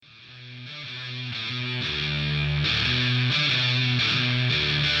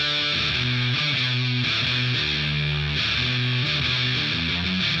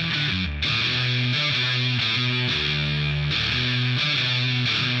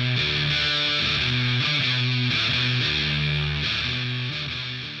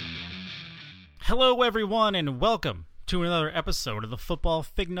Hello, everyone, and welcome to another episode of the Football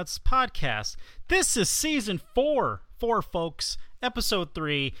Fig Nuts Podcast. This is Season 4, folks. Episode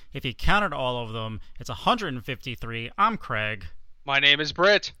 3. If you counted all of them, it's 153. I'm Craig. My name is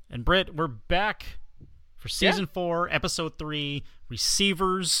Britt. And Britt, we're back for Season 4, Episode 3,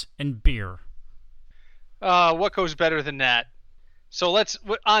 Receivers and Beer. What goes better than that? So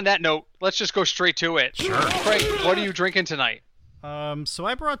on that note, let's just go straight to it. Sure. Craig, what are you drinking tonight? So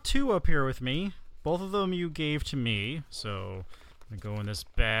I brought two up here with me. Both of them you gave to me. So I'm going to go in this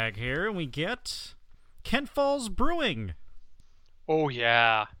bag here, and we get Kent Falls Brewing. Oh,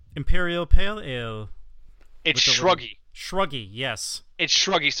 yeah. Imperial Pale Ale. It's Shruggy. Shruggy, yes. It's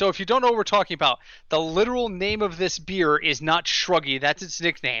Shruggy. So if you don't know what we're talking about, the literal name of this beer is not Shruggy. That's its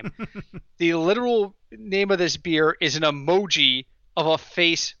nickname. The literal name of this beer is an emoji of a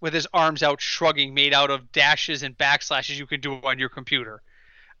face with his arms out shrugging, made out of dashes and backslashes you can do on your computer.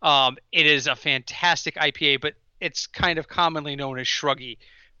 It is a fantastic IPA, but it's kind of commonly known as Shruggy.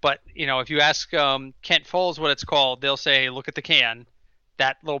 But, you know, if you ask Kent Falls what it's called, they'll say, look at the can.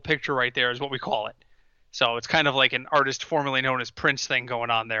 That little picture right there is what we call it. So it's kind of like an artist formerly known as Prince thing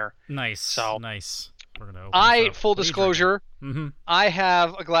going on there. Nice. So nice. We're gonna open full disclosure, mm-hmm. I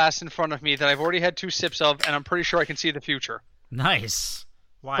have a glass in front of me that I've already had 2 sips of, and I'm pretty sure I can see the future. Nice.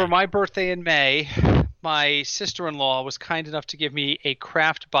 Why? For my birthday in May, my sister-in-law was kind enough to give me a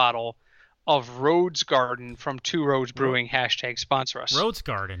craft bottle of Rhodes Garden from Two Roads Brewing. # sponsor us. Rhodes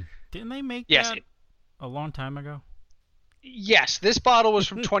Garden. Didn't they make that a long time ago? Yes, this bottle was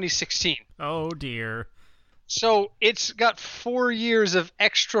from 2016. Oh, dear. So it's got 4 years of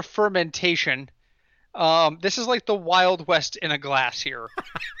extra fermentation. This is like the Wild West in a glass here.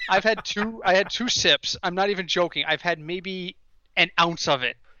 I had 2 sips. I'm not even joking. I've had maybe an ounce of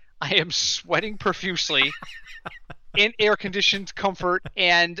it. I am sweating profusely in air-conditioned comfort,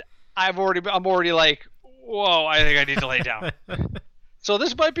 and I'm already like, whoa, I think I need to lay down. So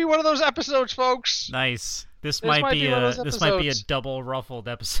this might be one of those episodes, folks. Nice. This might be a double ruffled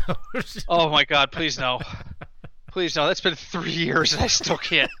episode. Oh my God, please no. Please no. That's been 3 years and I still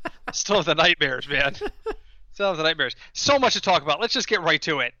can't. Still have the nightmares, man. Still have the nightmares. So much to talk about. Let's just get right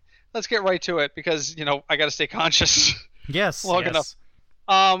to it. Let's get right to it because, you know, I got to stay conscious. Yes. Long enough.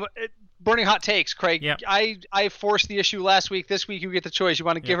 Burning hot takes, Craig. Yep. I forced the issue last week. This week you get the choice. You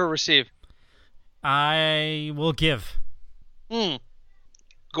want to give or receive? I will give. Go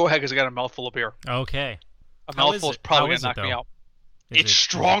ahead because I got a mouthful of beer. Okay. A mouthful is probably going to knock me out. It's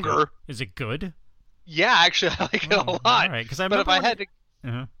stronger. Is it good? Yeah, actually, I like it a lot. All right, but if I had to...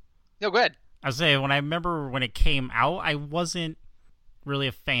 Uh-huh. No, go ahead. I was saying, when I remember when it came out, I wasn't really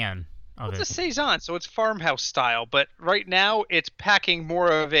a fan of it. It's a Saison, so it's farmhouse style, but right now it's packing more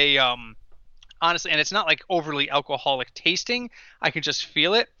of a, honestly, and it's not like overly alcoholic tasting. I can just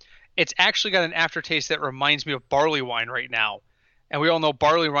feel it. It's actually got an aftertaste that reminds me of barley wine right now. And we all know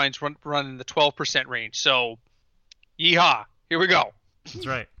barley wines run in the 12% range. So, yeehaw. Here we go. That's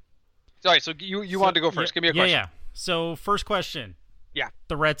right. All right, so you wanted to go first. Give me a question. Yeah. So, first question. Yeah.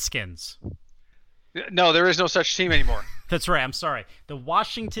 The Redskins. No, there is no such team anymore. That's right. I'm sorry. The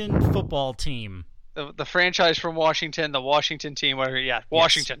Washington football team. The franchise from Washington, the Washington team, whatever. Yeah,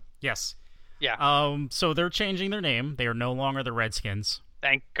 Washington. Yes. Yeah. So they're changing their name. They are no longer the Redskins.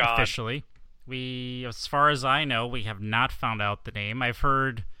 Thank God. Officially. As far as I know, we have not found out the name. I've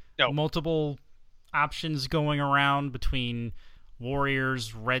heard multiple options going around between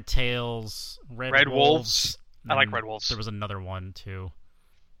Warriors, Red Tails, Red Wolves. I like Red Wolves. There was another one, too.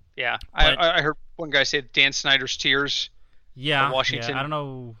 Yeah. I heard one guy say Dan Snyder's Tears. Yeah. Washington. Yeah, I don't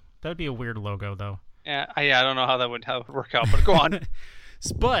know. That would be a weird logo, though. Yeah, I don't know how that would work out, but go on.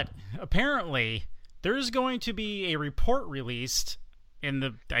 But apparently, there's going to be a report released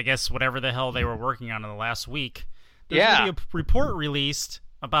in I guess, whatever the hell they were working on in the last week. There's going to be a report released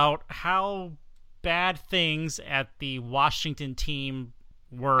about how bad things at the Washington team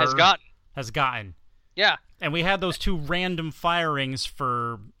has gotten. Yeah. And we had those 2 random firings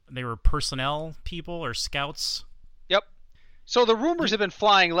they were personnel people or scouts. Yep. So the rumors have been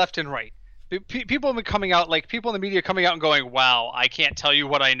flying left and right. People have been coming out, like people in the media coming out and going, wow, I can't tell you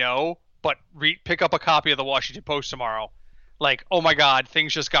what I know, but pick up a copy of the Washington Post tomorrow. Like, oh my God,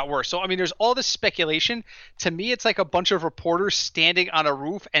 things just got worse. So, I mean, there's all this speculation. To me, it's like a bunch of reporters standing on a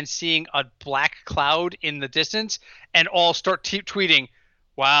roof and seeing a black cloud in the distance and all start tweeting,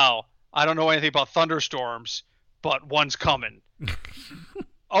 wow, I don't know anything about thunderstorms, but one's coming.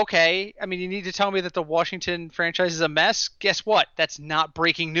 Okay. I mean, you need to tell me that the Washington franchise is a mess? Guess what? That's not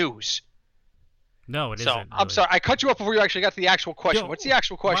breaking news. No, it isn't. Really. I'm sorry. I cut you off before you actually got to the actual question. What's the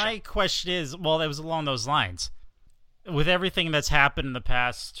actual question? My question is, well, that was along those lines. With everything that's happened in the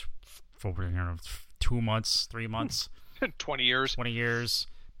past for 2 months, 3 months, 20 years,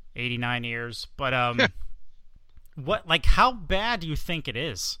 89 years. But how bad do you think it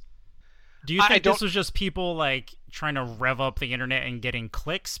is? Do you think this was just people like trying to rev up the internet and getting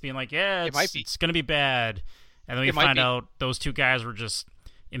clicks, being like, yeah, it's going to be bad, and then we find out those two guys were just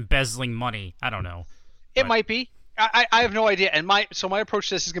embezzling money? I don't know. It might be. I have no idea. And my approach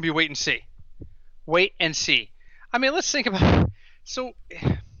to this is going to be wait and see. Wait and see. I mean, let's think about it. So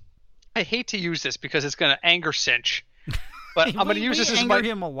I hate to use this because it's going to anger Cinch, but I'm going to use this as anger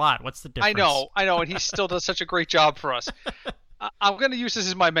him a lot. What's the difference? I know, and he still does such a great job for us. I'm going to use this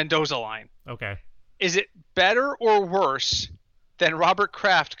as my Mendoza line. Okay. Is it better or worse than Robert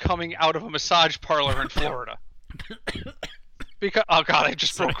Kraft coming out of a massage parlor in Florida? Because oh god, I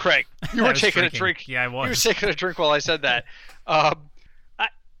just broke Craig. You were taking a drink. Yeah, I was. You were taking a drink while I said that.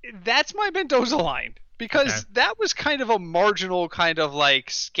 That's my Mendoza line because that was kind of a marginal kind of like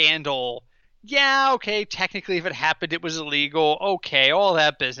scandal. Yeah, okay, technically if it happened it was illegal. Okay, all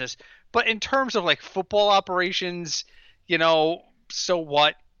that business. But in terms of like football operations, so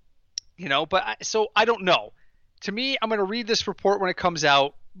what? So I don't know. To me, I'm going to read this report when it comes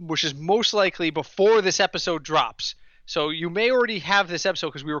out, which is most likely before this episode drops. So you may already have this episode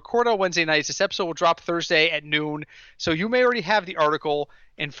because we record on Wednesday nights. This episode will drop Thursday at noon. So you may already have the article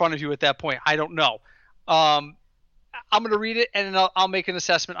in front of you at that point. I don't know. I'm going to read it and then I'll make an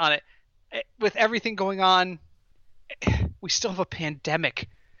assessment on it. With everything going on, we still have a pandemic.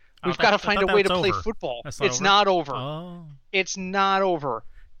 We've got to find a way to play football. It's not over. Oh. It's not over.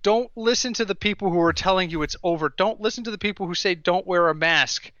 Don't listen to the people who are telling you it's over. Don't listen to the people who say don't wear a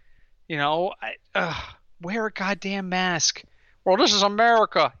mask. Wear a goddamn mask. Well, this is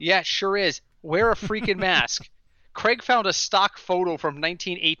America. Yeah, it sure is. Wear a freaking mask. Craig found a stock photo from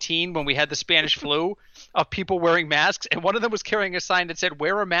 1918 when we had the Spanish flu of people wearing masks, and one of them was carrying a sign that said,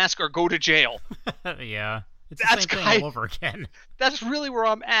 wear a mask or go to jail. Yeah. It's the same thing all over again. That's really where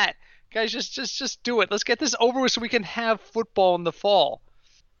I'm at. Guys, just do it. Let's get this over with so we can have football in the fall.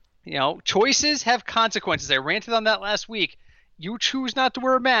 Choices have consequences. I ranted on that last week. You choose not to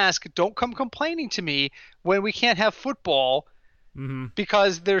wear a mask. Don't come complaining to me when we can't have football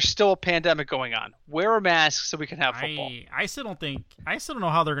because there's still a pandemic going on. Wear a mask so we can have football. I still don't know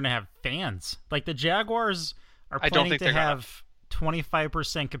how they're going to have fans. Like the Jaguars are planning to have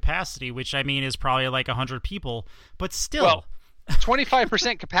 25% capacity, which I mean is probably like 100 people, but still. Well,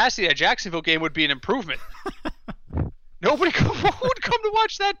 25% capacity at a Jacksonville game would be an improvement. Nobody would come to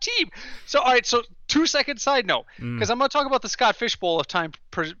watch that team. So, all right, 2-second side note, because I'm going to talk about the Scott Fish Bowl if time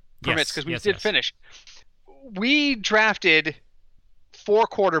permits, because we did finish. We drafted 4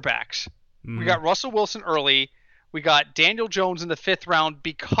 quarterbacks. We got Russell Wilson early. We got Daniel Jones in the 5th round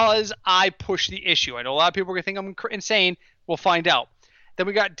because I pushed the issue. I know a lot of people are going to think I'm insane. We'll find out. Then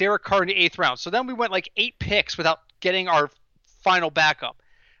we got Derek Carr in the 8th round. So then we went like 8 picks without getting our final backup.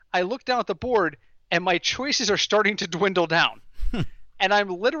 I looked down at the board, and my choices are starting to dwindle down. And I'm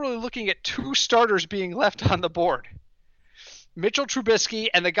literally looking at 2 starters being left on the board. Mitchell Trubisky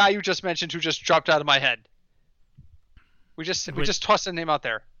and the guy you just mentioned who just dropped out of my head. We just tossed a name out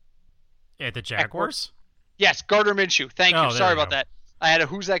there. At the Jaguars? Yes, Gardner Minshew. Thank you. Sorry about that. I had a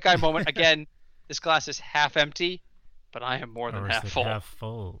who's that guy moment. Again, this glass is half empty, but I am more than half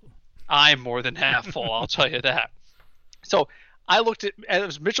full. I'm more than half full, I'll tell you that. So I looked at it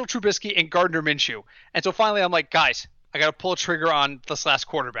was Mitchell Trubisky and Gardner Minshew. And so finally I'm like, guys, I got to pull a trigger on this last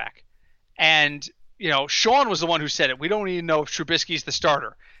quarterback. And, Sean was the one who said it. We don't even know if Trubisky's the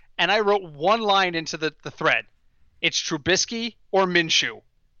starter. And I wrote one line into the thread. It's Trubisky or Minshew.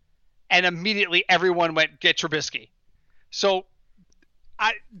 And immediately everyone went, get Trubisky. So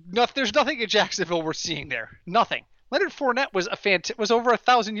there's nothing in Jacksonville we're seeing there. Nothing. Leonard Fournette was over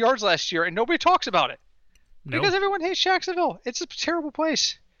 1,000 yards last year, and nobody talks about it. Nope. Because everyone hates Jacksonville. It's a terrible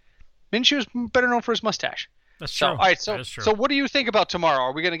place. Minshew is better known for his mustache. That's true. All right, so what do you think about tomorrow?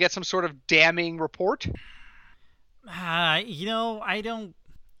 Are we going to get some sort of damning report? I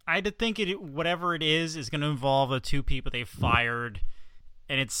think whatever it is going to involve the 2 people they fired,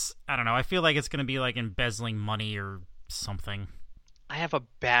 and I don't know. I feel like it's going to be like embezzling money or something. I have a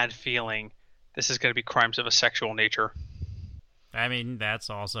bad feeling this is going to be crimes of a sexual nature. I mean,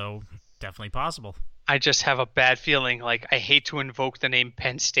 that's also definitely possible. I just have a bad feeling. Like, I hate to invoke the name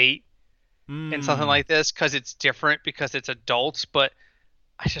Penn State in something like this because it's different, because it's adults, but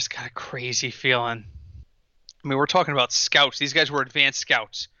I just got a crazy feeling. I mean, we're talking about scouts. These guys were advanced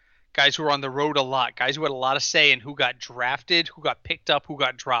scouts. Guys who were on the road a lot. Guys who had a lot of say in who got drafted, who got picked up, who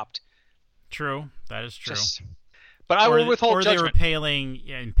got dropped. True. That is true. But I will withhold judgment. They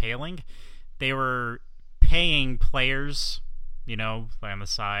were They were paying players, on the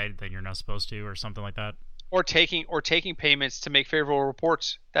side that you're not supposed to, or something like that. Or taking payments to make favorable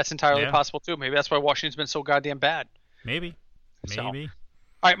reports. That's entirely possible too. Maybe that's why Washington's been so goddamn bad. Maybe. All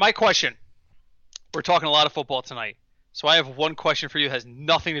right, my question. We're talking a lot of football tonight. So I have one question for you that has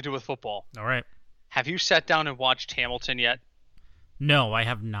nothing to do with football. All right. Have you sat down and watched Hamilton yet? No, I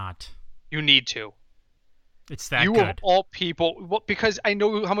have not. You need to. It's that good. You of all people, because I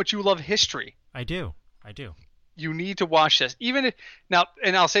know how much you love history. I do. You need to watch this. Now,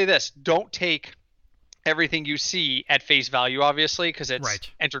 and I'll say this, don't take everything you see at face value, obviously, because it's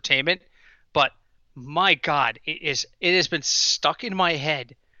entertainment. But my God, it has been stuck in my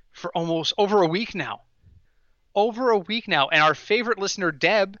head for almost over a week now. And our favorite listener,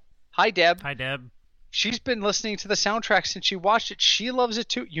 Deb. Hi, Deb. She's been listening to the soundtrack since she watched it. She loves it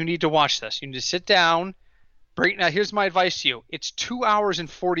too. You need to watch this. You need to sit down. Now, here's my advice to you. It's 2 hours and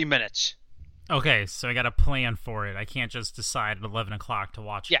 40 minutes. Okay, so I got to plan for it. I can't just decide at 11 o'clock to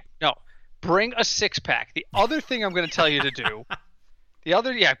watch it. Yeah, no. Bring a six-pack. The other thing I'm going to tell you to do,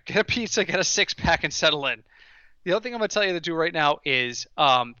 get a pizza, get a six-pack, and settle in. The other thing I'm going to tell you to do right now is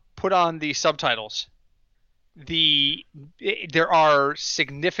put on the subtitles. There are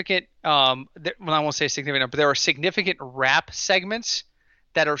significant, I won't say significant, but there are significant rap segments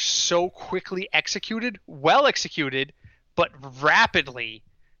that are so quickly executed, well executed, but rapidly,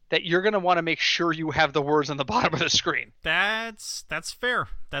 that you're going to want to make sure you have the words on the bottom of the screen. That's fair.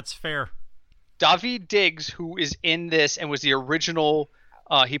 Daveed Diggs, who is in this and was the original,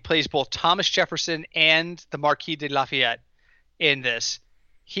 he plays both Thomas Jefferson and the Marquis de Lafayette in this.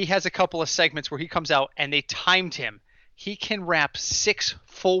 He has a couple of segments where he comes out and they timed him. He can rap 6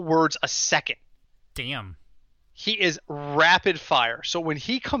 full words a second. Damn. He is rapid fire. So when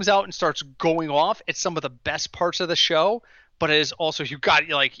he comes out and starts going off, it's some of the best parts of the show. But it is also, if you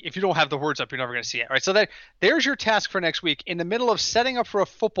don't have the words up, you're never going to see it. All right, so there's your task for next week. In the middle of setting up for a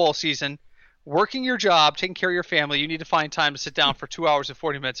football season, working your job, taking care of your family, you need to find time to sit down for 2 hours and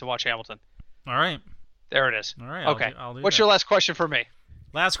 40 minutes and watch Hamilton. All right. There it is. All right. Okay. I'll do What's that. your last question for me?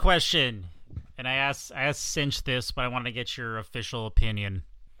 Last question. And I asked Cinch this, but I wanted to get your official opinion.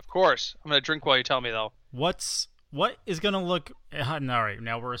 Of course. I'm going to drink while you tell me, though. What is going to look... all right,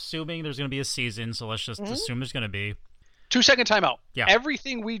 now we're assuming there's going to be a season, so let's just assume there's going to be... 2-second timeout. Yeah.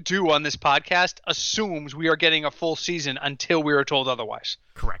 Everything we do on this podcast assumes we are getting a full season until we are told otherwise.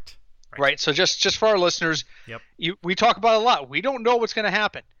 Correct. Right? So just for our listeners, we talk about it a lot. We don't know what's going to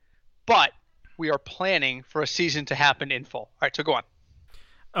happen, but we are planning for a season to happen in full. All right, so go on.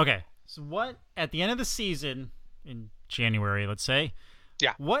 Okay. So what, at the end of the season, in January, let's say,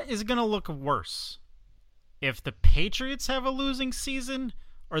 what is going to look worse? If the Patriots have a losing season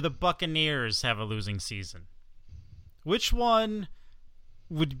or the Buccaneers have a losing season? Which one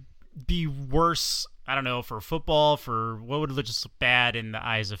would be worse, I don't know, for football, for what would just look bad in the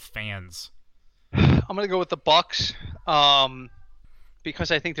eyes of fans? I'm going to go with the Bucs because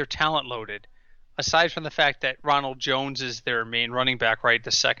I think they're talent loaded. Aside from the fact that Ronald Jones is their main running back right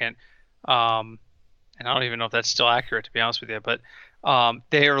this second, and I don't even know if that's still accurate, to be honest with you, but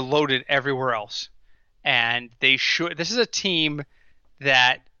they are loaded everywhere else. And they should. This is a team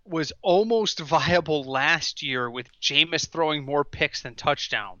that was almost viable last year with Jameis throwing more picks than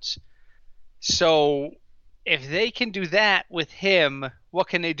touchdowns. So if they can do that with him, what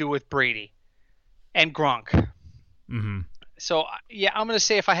can they do with Brady and Gronk? Mm-hmm. So, I'm going to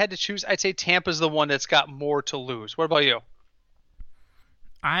say if I had to choose, I'd say Tampa's the one that's got more to lose. What about you?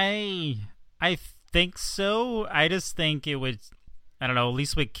 I think so. I just think it would, I don't know, at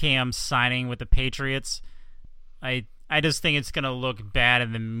least with Cam signing with the Patriots, I just think it's going to look bad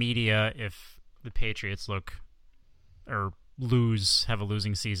in the media if the Patriots have a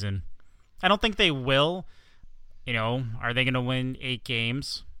losing season. I don't think they will. Are they going to win 8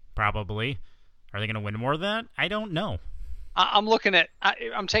 games? Probably. Are they going to win more than that? I don't know. I'm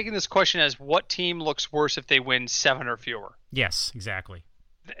taking this question as what team looks worse if they win 7 or fewer? Yes, exactly.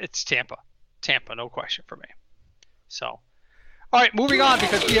 It's Tampa. Tampa, no question for me. So, all right, moving on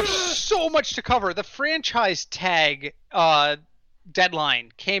because we have so much to cover. The franchise tag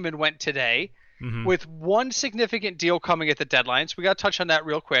deadline came and went today with one significant deal coming at the deadline. So we got to touch on that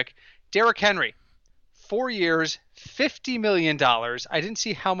real quick. Derrick Henry, 4 years, $50 million. I didn't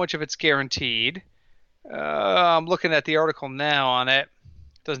see how much of it's guaranteed. I'm looking at the article now on it.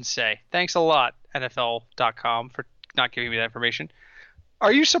 Doesn't say. Thanks a lot, NFL.com, for not giving me that information.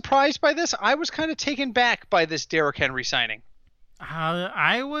 Are you surprised by this? I was kind of taken back by this Derrick Henry signing.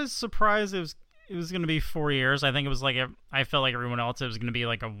 I was surprised it was going to be 4 years. I think it was I felt like everyone else, it was going to be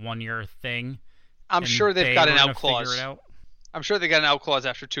like a 1 year thing. I'm sure they've got an out clause. I'm sure they got an out clause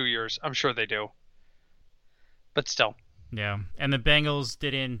after 2 years. I'm sure they do. But still. Yeah, and the Bengals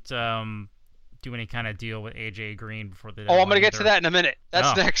didn't do any kind of deal with AJ Green before the. Oh, I'm going to get to that in a minute.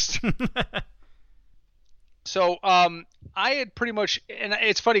 That's next. So, I had pretty much, and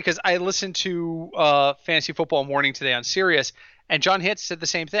it's funny because I listened to Fantasy Football Morning today on Sirius, and John Hitz said the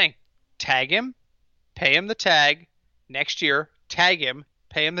same thing. Tag him, pay him the tag next year. Tag him,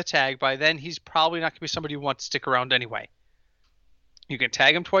 pay him the tag. By then, he's probably not going to be somebody who wants to stick around anyway. You can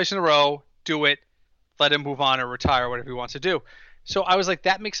tag him twice in a row, do it, let him move on or retire, whatever he wants to do. So I was like,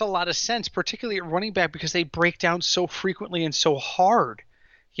 that makes a lot of sense, particularly at running back because they break down so frequently and so hard.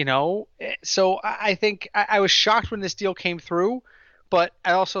 So I think I was shocked when this deal came through, but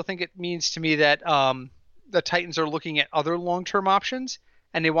I also think it means to me that the Titans are looking at other long-term options,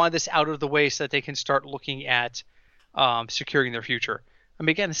 and they want this out of the way so that they can start looking at securing their future. I mean,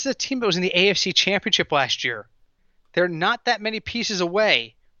 again, this is a team that was in the AFC Championship last year. They're not that many pieces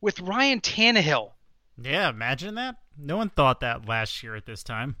away with Ryan Tannehill. Yeah, imagine that. No one thought that last year at this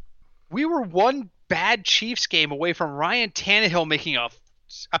time. We were one bad Chiefs game away from Ryan Tannehill making a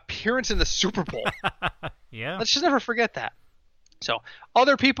appearance in the Super Bowl. Yeah. Let's just never forget that. So,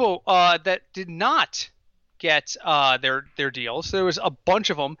 other people that did not get their deals, there was a bunch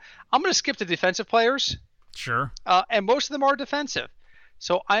of them. I'm going to skip the defensive players. Sure. And most of them are defensive.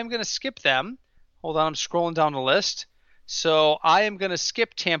 So, I'm going to skip them. Hold on, I'm scrolling down the list. So, I am going to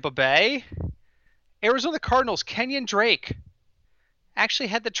skip Tampa Bay. Arizona Cardinals, Kenyon Drake actually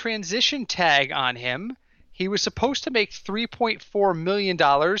had the transition tag on him. He was supposed to make $3.4 million.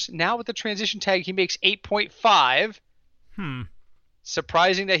 Now with the transition tag, he makes $8.5 million.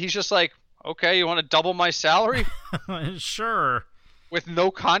 Surprising that he's just like, okay, you want to double my salary? Sure. With no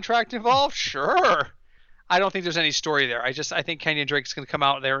contract involved? Sure. I don't think there's any story there. I think Kenyon Drake's going to come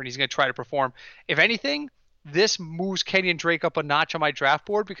out there and he's going to try to perform. If anything, this moves Kenyon Drake up a notch on my draft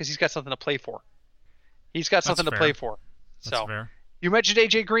board because he's got something to play for. He's got something to play for. That's fair. You mentioned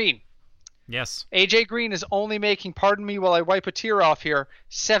AJ Green. Yes. AJ Green is only making, pardon me while I wipe a tear off here,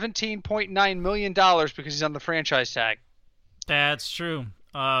 $17.9 million because he's on the franchise tag. That's true.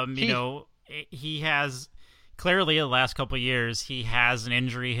 He has clearly the last couple of years he has an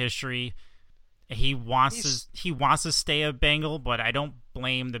injury history. He wants to stay a Bengal, but I don't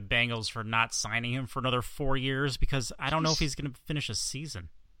blame the Bengals for not signing him for another 4 years because I don't know if he's going to finish a season.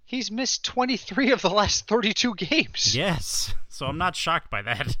 He's missed 23 of the last 32 games. Yes, so I'm not shocked by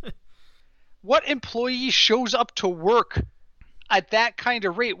that. What employee shows up to work at that kind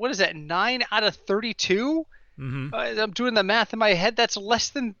of rate? What is that, 9 out of 32? Mm-hmm. I'm doing the math in my head. That's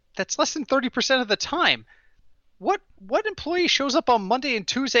less than 30% of the time. What employee shows up on Monday and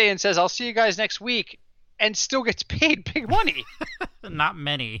Tuesday and says, I'll see you guys next week, and still gets paid big money? Not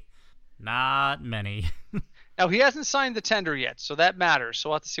many. Now, he hasn't signed the tender yet, so that matters. So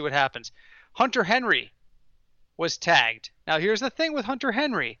we'll have to see what happens. Hunter Henry was tagged. Now, here's the thing with Hunter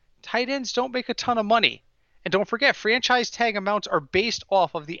Henry. Tight ends don't make a ton of money. And don't forget, franchise tag amounts are based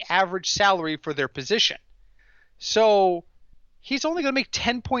off of the average salary for their position. So he's only going to make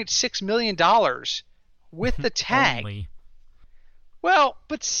 $10.6 million with the tag. Only. Well,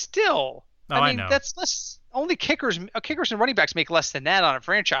 but still. I know. That's less. Only kickers and running backs make less than that on a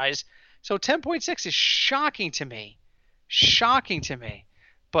franchise. So 10.6 is shocking to me.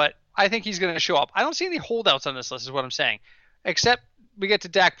 But I think he's going to show up. I don't see any holdouts on this list is what I'm saying. Except we get to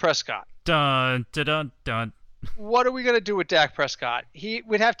Dak Prescott. Dun, dun, dun, dun. What are we going to do with Dak Prescott? He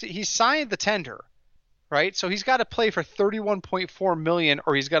signed the tender, right? So he's got to play for $31.4 million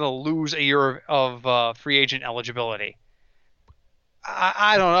or he's got to lose a year of free agent eligibility.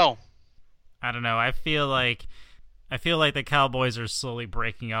 I don't know. I feel like the Cowboys are slowly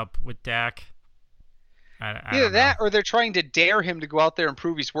breaking up with Dak. Either that or they're trying to dare him to go out there and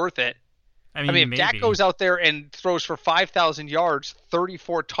prove he's worth it. I mean, if Dak goes out there and throws for 5,000 yards,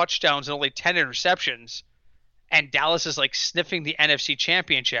 34 touchdowns, and only 10 interceptions, and Dallas is like sniffing the NFC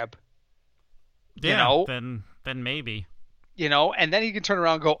Championship, then maybe. And then he can turn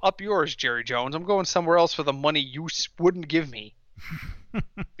around and go, up yours, Jerry Jones. I'm going somewhere else for the money you wouldn't give me.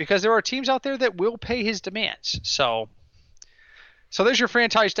 Because there are teams out there that will pay his demands. So there's your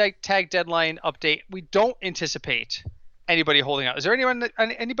franchise tag deadline update. We don't anticipate anybody holding out. Is there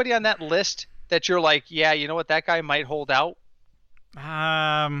anybody on that list that you're like, yeah, you know what, that guy might hold out?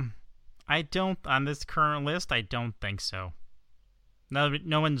 I don't, on this current list, I don't think so.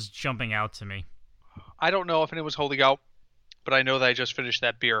 No one's jumping out to me. I don't know if anyone's holding out, but I know that I just finished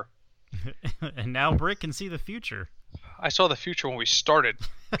that beer. And now Brick can see the future. I saw the future when we started.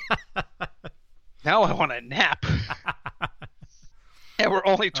 Now I want a nap. And we're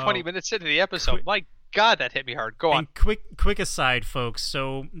only 20 minutes into the episode. My God, that hit me hard. Go on. Quick aside, folks.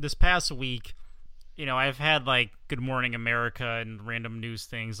 So this past week, I've had like Good Morning America and random news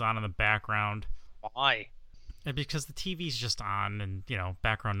things on in the background. Why? Because the TV's just on and,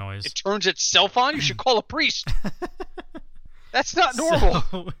 background noise. It turns itself on? You should call a priest. That's not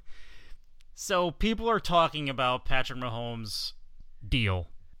normal. So people are talking about Patrick Mahomes' deal.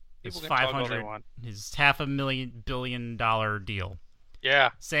 His his $500 million deal. Yeah.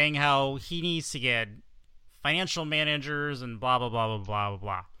 Saying how he needs to get financial managers and blah, blah, blah, blah, blah, blah,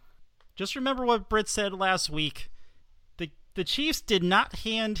 blah. Just remember what Britt said last week. The Chiefs did not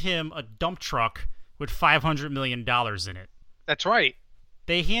hand him a dump truck with $500 million in it. That's right.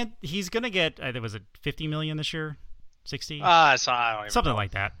 He's going to get, was it $50 million this year? 60? Something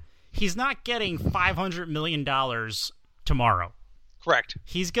like that. He's not getting $500 million tomorrow. Correct.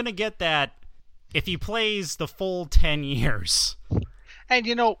 He's going to get that if he plays the full 10 years.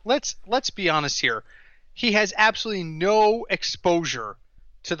 And, let's be honest here. He has absolutely no exposure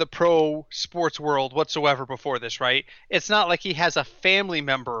to the pro sports world whatsoever before this, right? It's not like he has a family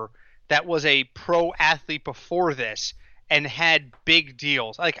member that was a pro athlete before this and had big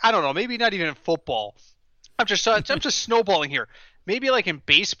deals. Like, I don't know, maybe not even in football. I'm just snowballing here. Maybe like in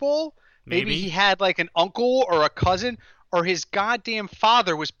baseball, maybe he had like an uncle or a cousin, or his goddamn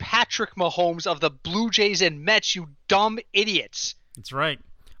father was Patrick Mahomes of the Blue Jays and Mets, you dumb idiots. That's right.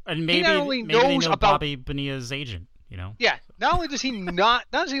 And maybe they know Bobby Bonilla's agent, Yeah. Not only does he not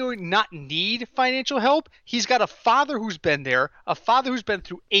need financial help, he's got a father who's been there, a father who's been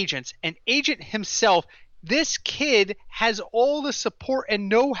through agents, an agent himself. This kid has all the support and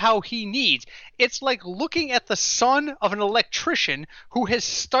know-how he needs. It's like looking at the son of an electrician who has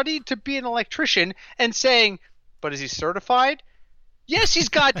studied to be an electrician and saying, but is he certified? Yes, he's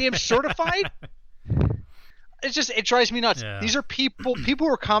goddamn certified. It drives me nuts. Yeah. These are people who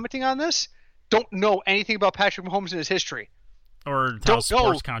are commenting on this don't know anything about Patrick Mahomes and his history. Or how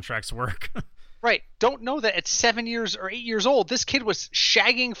sports contracts work. Right. Don't know that at 7 years or 8 years old, this kid was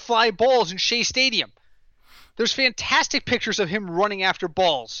shagging fly balls in Shea Stadium. There's fantastic pictures of him running after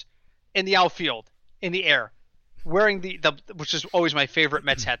balls in the outfield, in the air, wearing the which is always my favorite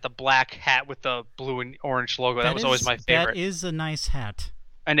Mets hat, the black hat with the blue and orange logo. That was always my favorite. That is a nice hat.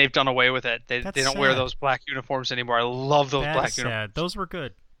 And they've done away with it. They don't wear those black uniforms anymore. I love those black uniforms. Those were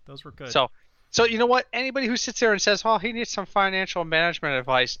good. So you know what? Anybody who sits there and says, "Oh, he needs some financial management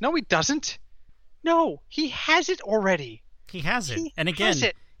advice," no, he doesn't. No, he has it already. He has it. And again,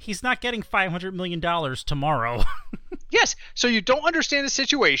 he's not getting $500 million tomorrow. Yes. So you don't understand the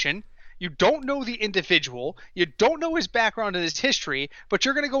situation. You don't know the individual. You don't know his background and his history. But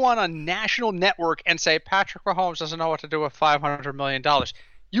you're going to go on a national network and say Patrick Mahomes doesn't know what to do with $500 million.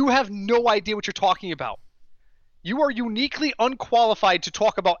 You have no idea what you're talking about. You are uniquely unqualified to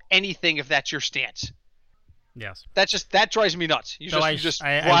talk about anything if that's your stance. Yes. That drives me nuts.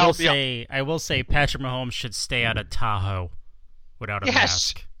 I will say Patrick Mahomes should stay out of Tahoe without a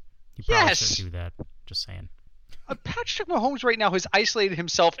mask. He probably shouldn't do that. Just saying. Patrick Mahomes right now has isolated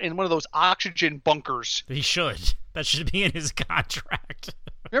himself in one of those oxygen bunkers. He should. That should be in his contract.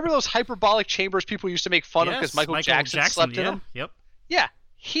 Remember those hyperbolic chambers people used to make fun of because Michael Jackson slept in them? Yep. Yeah.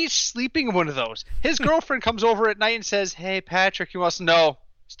 He's sleeping in one of those. His girlfriend comes over at night and says, "Hey, Patrick, you must know.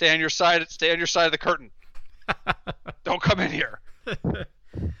 Stay on your side of the curtain. Don't come in here."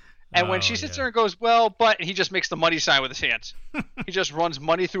 And when she sits there and goes, "Well, but," he just makes the money sign with his hands. He just runs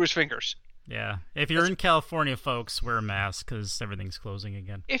money through his fingers. Yeah. If you're in California, folks, wear a mask because everything's closing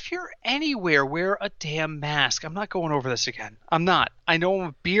again. If you're anywhere, wear a damn mask. I'm not going over this again. I'm not. I know I'm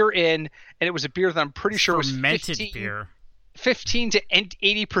a beer in, and it was a beer that I'm pretty sure was fermented beer. 15 to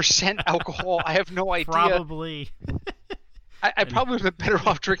 80% alcohol. I have no idea. Probably. I probably would have been better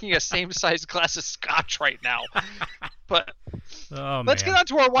off drinking a same-sized glass of scotch right now. But let's get on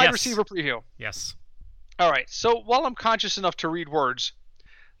to our wide receiver preview. Yes. All right. So while I'm conscious enough to read words,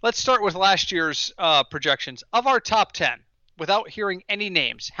 let's start with last year's projections. Of our top 10, without hearing any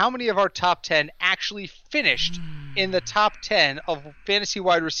names, how many of our top 10 actually finished in the top 10 of fantasy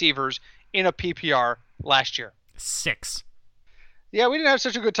wide receivers in a PPR last year? 6. Yeah, we didn't have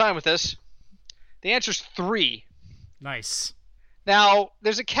such a good time with this. The answer's 3. Nice. Now,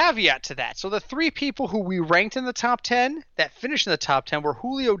 there's a caveat to that. So the 3 people who we ranked in the top 10 that finished in the top 10 were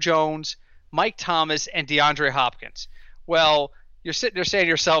Julio Jones, Mike Thomas, and DeAndre Hopkins. Well, you're sitting there saying to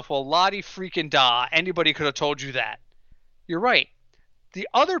yourself, well, Lottie freaking da, anybody could have told you that. You're right. The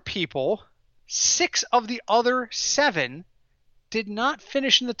other people, 6 of the other 7, did not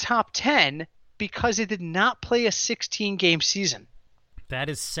finish in the top 10 because they did not play a 16-game season. That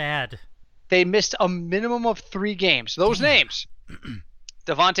is sad. They missed a minimum of 3 games. Those names: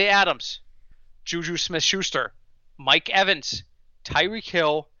 Devontae Adams, Juju Smith-Schuster, Mike Evans, Tyreek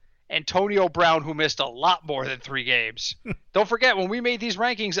Hill, Antonio Brown, who missed a lot more than 3 games. Don't forget, when we made these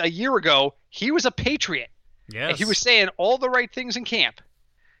rankings a year ago, he was a Patriot. Yes. And he was saying all the right things in camp.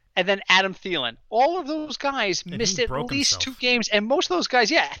 And then Adam Thielen. All of those guys missed at least 2 games. And most of those guys,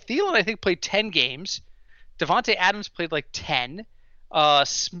 Thielen, I think, played 10 games. Devontae Adams played like 10.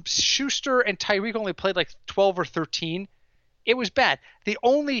 Schuster and Tyreek only played like 12 or 13. It was bad. The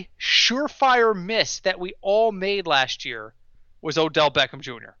only surefire miss that we all made last year was Odell Beckham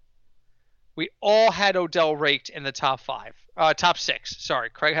Jr. We all had Odell raked in the top 6. Sorry,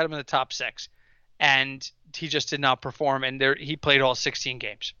 Craig had him in the top 6. And he just did not perform, and he played all 16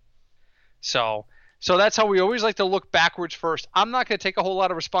 games. So that's how we always like to look backwards first. I'm not going to take a whole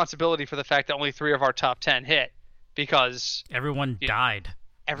lot of responsibility for the fact that only 3 of our top 10 hit because everyone died.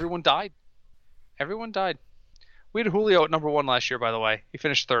 Everyone died. We had Julio at number 1 last year, by the way. He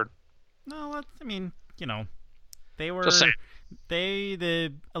finished 3rd. No, I mean, they were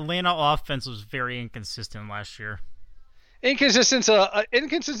the Atlanta offense was very inconsistent last year. Inconsistent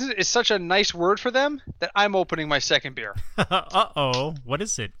is such a nice word for them that I'm opening my second beer. Uh-oh. What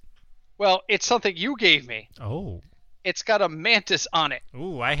is it? Well, it's something you gave me. Oh. It's got a mantis on it.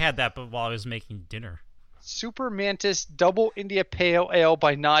 Ooh, I had that while I was making dinner. Super Mantis Double India Pale Ale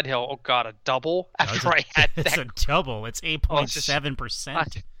by Nod Hill. Oh, God, a double? After I had that. It's a double. It's 8.7%. I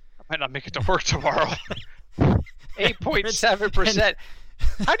might not make it to work tomorrow. 8.7%.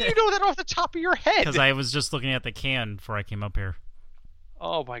 How do you know that off the top of your head? Because I was just looking at the can before I came up here.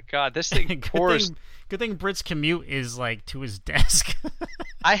 Oh my God, this thing pours. Good thing Britt's commute is like to his desk.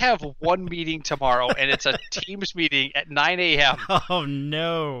 I have one meeting tomorrow, and it's a Teams meeting at 9 a.m. Oh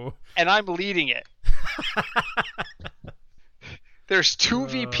no! And I'm leading it. There's 2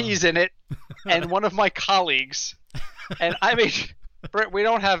 VPs in it, and one of my colleagues. And I mean, Britt, we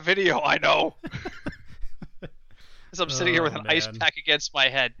don't have video. I know. As I'm sitting here with an ice pack against my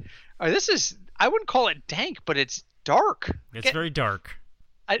head. I wouldn't call it dank, but it's dark. It's very dark.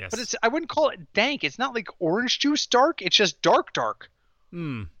 Yes. But I wouldn't call it dank. It's not like orange juice dark. It's just dark.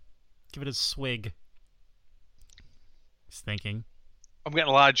 Give it a swig. He's thinking. I'm getting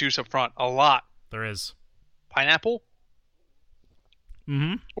a lot of juice up front. A lot. There is. Pineapple?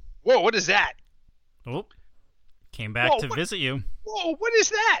 Mm-hmm. Whoa, what is that? Oh. Came back to visit you. Whoa, what is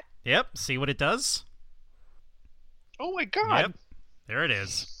that? Yep. See what it does? Oh my God. Yep. There it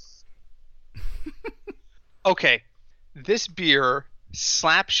is. Okay. This beer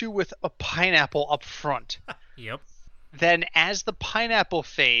slaps you with a pineapple up front. Yep. Then as the pineapple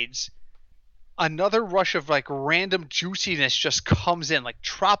fades, another rush of like random juiciness just comes in, like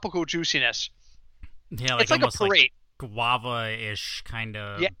tropical juiciness. Yeah, like it's like almost a parade. Like guava-ish kind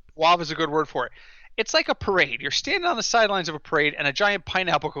of. Yeah, guava is a good word for it. It's like a parade. You're standing on the sidelines of a parade and a giant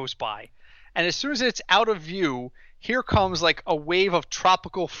pineapple goes by. And as soon as it's out of view, here comes like a wave of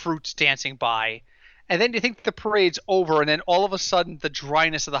tropical fruits dancing by. And then you think the parade's over, and then all of a sudden the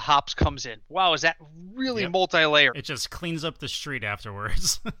dryness of the hops comes in. Wow, is that really multi-layered? It just cleans up the street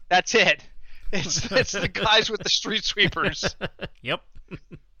afterwards. That's it. It's the guys with the street sweepers. Yep.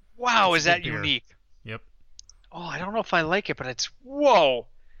 Wow, is that unique? Yep. Oh, I don't know if I like it, but it's whoa. All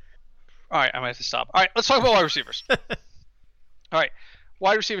right, I might have to stop. All right, let's talk about wide receivers. All right,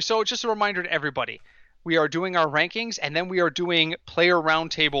 wide receivers. So just a reminder to everybody, we are doing our rankings, and then we are doing player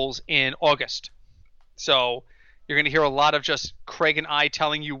roundtables in August. So you're going to hear a lot of just Craig and I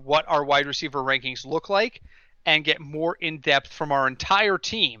telling you what our wide receiver rankings look like and get more in-depth from our entire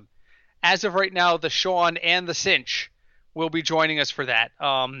team. As of right now, the Sean and the Cinch will be joining us for that.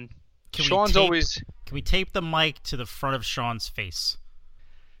 Can we tape the mic to the front of Sean's face?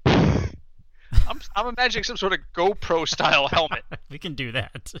 I'm imagining some sort of GoPro-style helmet. We can do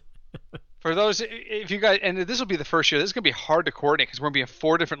that. For those, if you guys, and this will be the first year, this is going to be hard to coordinate because we're going to be in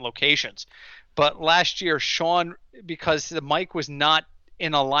 4 different locations. But last year, Sean, because the mic was not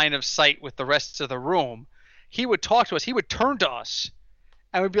in a line of sight with the rest of the room, he would talk to us. He would turn to us,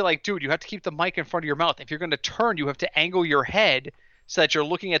 and we'd be like, dude, you have to keep the mic in front of your mouth. If you're going to turn, you have to angle your head so that you're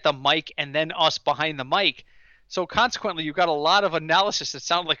looking at the mic and then us behind the mic. So consequently, you got a lot of analysis that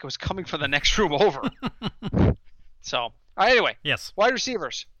sounded like it was coming from the next room over. So, all right, anyway. Yes. Wide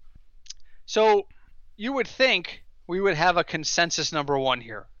receivers. So you would think we would have a consensus number 1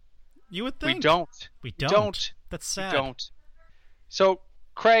 here. You would think. We don't. That's sad. We don't. So,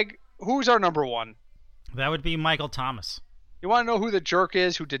 Craig, who's our number 1? That would be Michael Thomas. You want to know who the jerk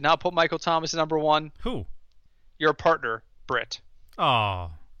is who did not put Michael Thomas at number 1? Who? Your partner, Britt.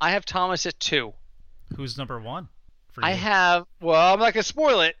 Oh. I have Thomas at 2. Who's number 1 for you? I have, well, I'm not going to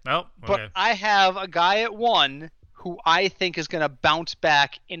spoil it. Oh, okay. But I have a guy at 1 who I think is going to bounce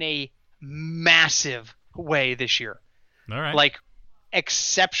back in a massive way this year. All right. Like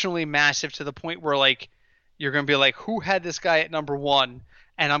exceptionally massive to the point where like you're going to be like, who had this guy at number 1?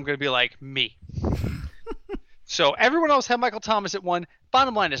 And I'm going to be like, me. So everyone else had Michael Thomas at 1.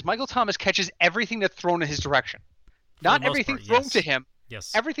 Bottom line is Michael Thomas catches everything that's thrown in his direction. Not everything thrown to him.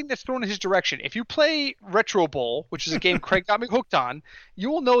 Yes. Everything that's thrown in his direction. If you play Retro Bowl, which is a game Craig got me hooked on, you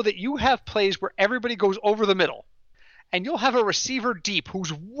will know that you have plays where everybody goes over the middle. And you'll have a receiver deep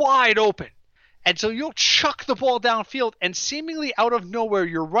who's wide open. And so you'll chuck the ball downfield, and seemingly out of nowhere,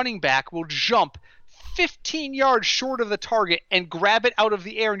 your running back will jump 15 yards short of the target and grab it out of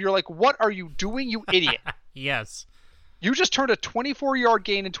the air. And you're like, what are you doing, you idiot? Yes. You just turned a 24-yard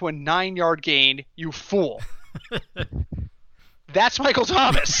gain into a 9-yard gain, you fool. That's Michael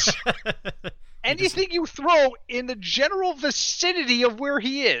Thomas. Anything you throw in the general vicinity of where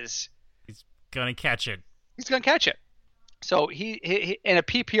he is, he's going to catch it. He's going to catch it. So he in a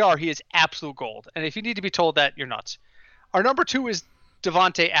PPR, he is absolute gold. And if you need to be told that, you're nuts. Our number 2 is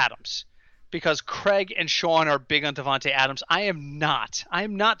Davante Adams, because Craig and Sean are big on Davante Adams. I am not. I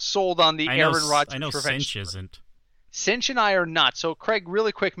am not sold on the Aaron Rodgers. I know Cinch isn't. Cinch and I are not. So Craig,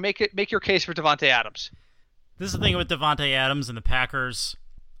 really quick, make your case for Davante Adams. This is the thing with Davante Adams and the Packers.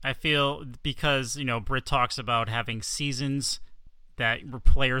 I feel because, Britt talks about having seasons that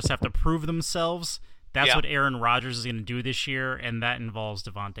players have to prove themselves. That's what Aaron Rodgers is going to do this year, and that involves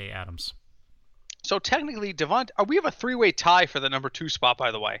Davante Adams. So technically, we have a 3-way tie for the number 2 spot,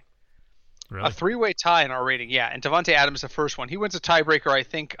 by the way. Really? A 3-way tie in our rating, yeah. And Davante Adams is the first one. He wins a tiebreaker, I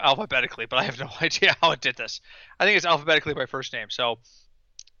think, alphabetically, but I have no idea how it did this. I think it's alphabetically by first name. So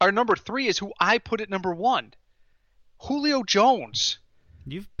our number 3 is who I put at number 1, Julio Jones.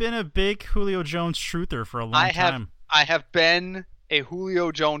 You've been a big Julio Jones truther for a long time. I have been a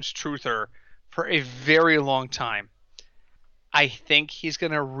Julio Jones truther for a very long time. I think he's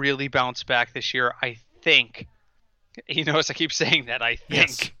going to really bounce back this year. I think. You notice I keep saying that. I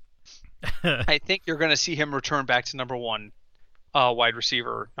think. Yes. I think you're going to see him return back to number 1 wide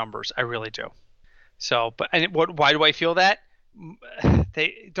receiver numbers. I really do. So, why do I feel that?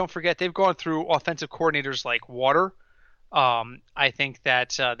 Don't forget, they've gone through offensive coordinators like water. I think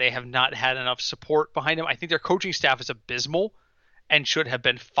that they have not had enough support behind him. I think their coaching staff is abysmal and should have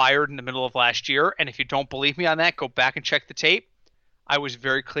been fired in the middle of last year. And if you don't believe me on that, go back and check the tape. I was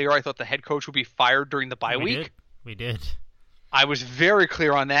very clear. I thought the head coach would be fired during the bye week. We did. I was very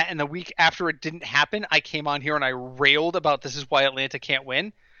clear on that. And the week after it didn't happen, I came on here and I railed about this is why Atlanta can't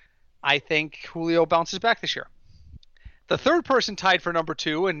win. I think Julio bounces back this year. The third person tied for number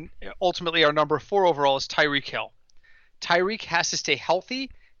 2 and ultimately our number 4 overall is Tyreek Hill. Tyreek has to stay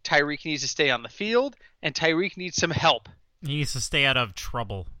healthy. Tyreek needs to stay on the field. And Tyreek needs some help. He needs to stay out of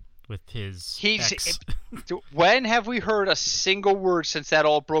trouble with his ex. When have we heard a single word since that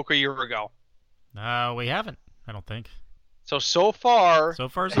all broke a year ago? We haven't, I don't think. So far, so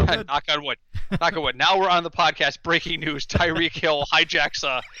good. Knock on wood. Knock on wood. Now we're on the podcast. Breaking news: Tyreek Hill hijacks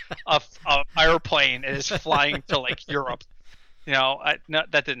a airplane and is flying to like Europe. No,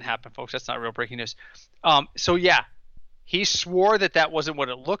 that didn't happen, folks. That's not real breaking news. So yeah, he swore that wasn't what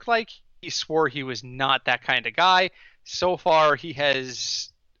it looked like. He swore he was not that kind of guy. So far, he has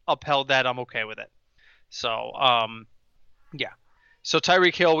upheld that. I'm okay with it. So, yeah. So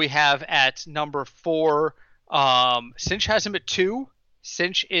Tyreek Hill we have at number 4. Cinch has him at 2.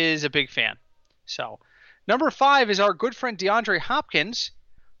 Cinch is a big fan. So, number 5 is our good friend DeAndre Hopkins,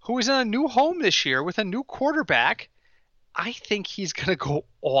 who is in a new home this year with a new quarterback. I think he's going to go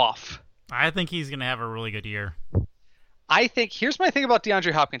off. I think he's going to have a really good year. Here's my thing about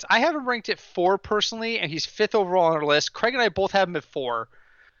DeAndre Hopkins. I have him ranked at 4 personally, and he's 5th overall on our list. Craig and I both have him at 4.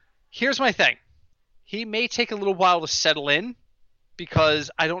 Here's my thing. He may take a little while to settle in because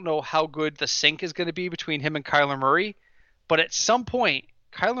I don't know how good the sync is going to be between him and Kyler Murray. But at some point,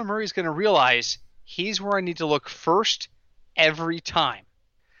 Kyler Murray is going to realize he's where I need to look first every time.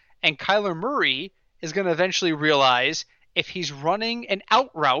 And Kyler Murray is going to eventually realize if he's running an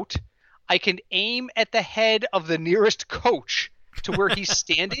out route, I can aim at the head of the nearest coach to where he's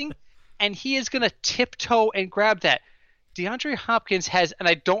standing, and he is going to tiptoe and grab that. DeAndre Hopkins has, and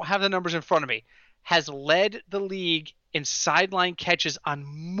I don't have the numbers in front of me, has led the league in sideline catches on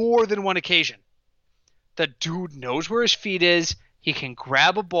more than one occasion. The dude knows where his feet is. He can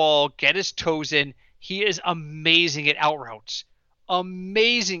grab a ball, get his toes in. He is amazing at out routes.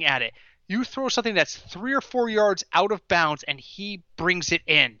 Amazing at it. You throw something that's 3 or 4 yards out of bounds, and he brings it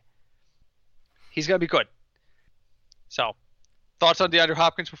in. He's going to be good. So, thoughts on DeAndre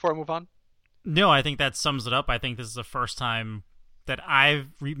Hopkins before I move on? No, I think that sums it up. I think this is the first time that I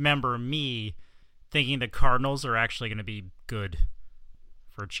remember me thinking the Cardinals are actually going to be good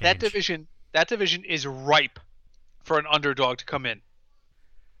for a change. That division is ripe for an underdog to come in.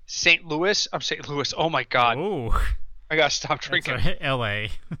 St. Louis. I'm St. Louis. Oh my God. Ooh. I gotta stop drinking. L.A.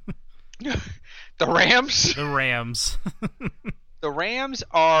 The Rams. The Rams. The Rams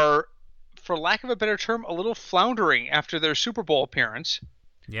are, for lack of a better term, a little floundering after their Super Bowl appearance.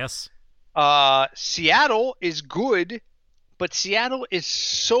 Yes. Seattle is good, but Seattle is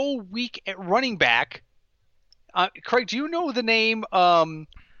so weak at running back. Craig, do you know the name?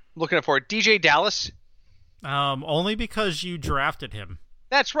 Looking for it, DJ Dallas. Only because you drafted him.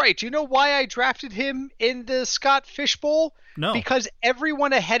 That's right. Do you know why I drafted him in the Scott Fish Bowl? No. Because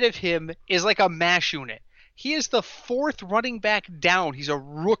everyone ahead of him is like a MASH unit. He is the fourth running back down. He's a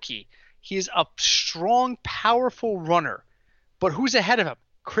rookie. He is a strong, powerful runner. But who's ahead of him?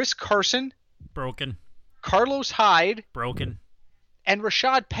 Chris Carson. Broken. Carlos Hyde. Broken. And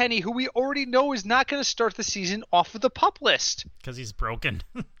Rashad Penny, who we already know is not going to start the season off of the PUP list. Because he's broken.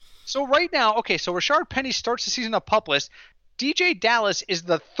 So right now, okay, so Rashad Penny starts the season on PUP list. DJ Dallas is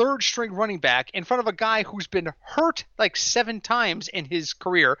the third string running back in front of a guy who's been hurt like 7 times in his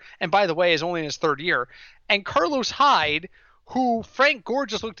career, and by the way, is only in his third year. And Carlos Hyde, who Frank Gore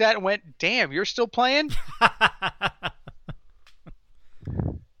just looked at and went, damn, you're still playing?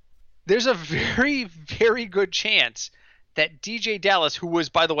 There's a very, very good chance that DJ Dallas, who was,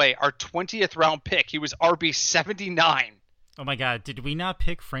 by the way, our 20th round pick, he was RB 79. Oh my God, did we not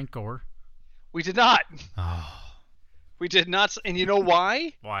pick Frank Gore? We did not. Oh. We did not, and you know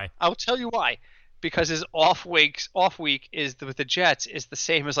why? Why? I'll tell you why. Because his off week is with the Jets is the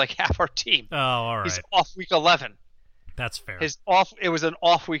same as like half our team. Oh, all right. He's off week 11. That's fair. It was an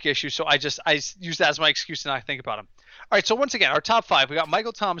off week issue, so I use that as my excuse and I think about him. All right, so once again, our top 5, we got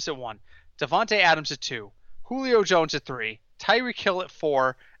Michael Thomas at 1, Devontae Adams at 2, Julio Jones at 3, Tyreek Hill at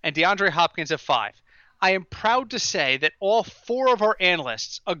 4, and DeAndre Hopkins at 5. I am proud to say that all 4 of our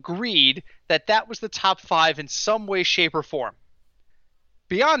analysts agreed that was the top 5 in some way, shape, or form.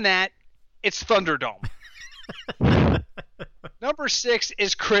 Beyond that, it's Thunderdome. Number 6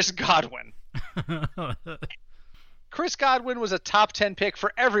 is Chris Godwin. Chris Godwin was a top 10 pick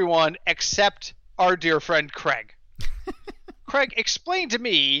for everyone except our dear friend Craig. Craig, explain to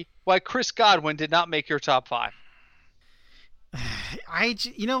me why Chris Godwin did not make your top 5.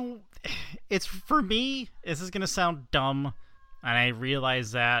 It's for me, this is going to sound dumb, and I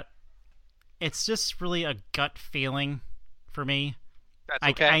realize that. It's just really a gut feeling for me. That's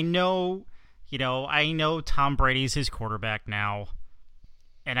okay. I know Tom Brady's his quarterback now,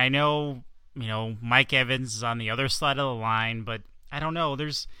 and I know, Mike Evans is on the other side of the line, but I don't know.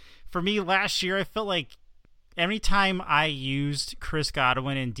 For me, last year, I felt like every time I used Chris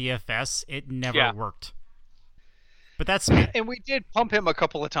Godwin in DFS, it never worked. But that's me. And we did pump him a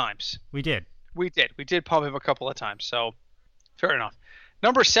couple of times. We did pump him a couple of times, so fair enough.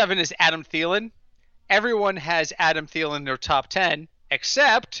 Number 7 is Adam Thielen. Everyone has Adam Thielen in their top 10,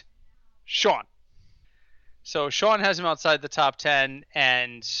 except Sean. So Sean has him outside the top 10,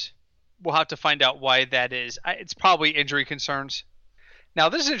 and we'll have to find out why that is. It's probably injury concerns. Now,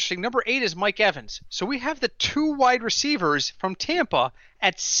 this is interesting. Number 8 is Mike Evans. So we have the 2 wide receivers from Tampa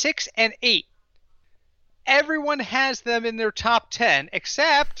at 6 and 8. Everyone has them in their top 10,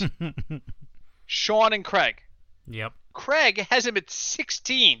 except Sean and Craig. Yep. Craig has him at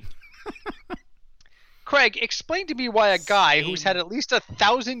 16. Craig, explain to me why a guy who's had at least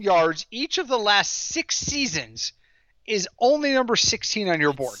 1,000 yards each of the last 6 seasons is only number 16 on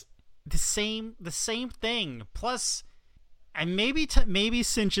your board. It's the same thing. Plus, and maybe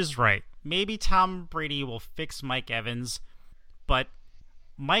Cinch is right. Maybe Tom Brady will fix Mike Evans, but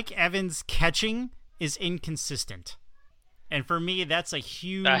Mike Evans catching is inconsistent. And for me, that's a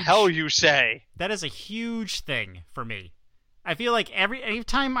huge... The hell you say? That is a huge thing for me. I feel like every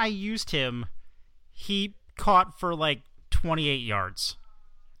time I used him, he caught for like 28 yards.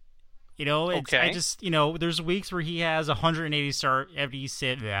 Okay. I just, there's weeks where he has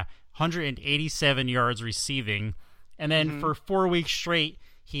 187 yards receiving, and then for 4 weeks straight,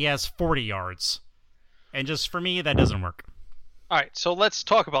 he has 40 yards. And just for me, that doesn't work. All right, so let's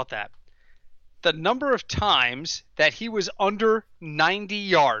talk about that. The number of times that he was under 90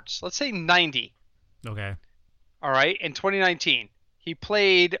 yards, let's say 90. Okay. All right, in 2019, he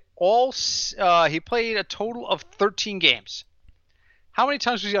played a total of 13 games. How many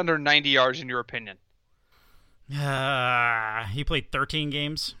times was he under 90 yards in your opinion? He played 13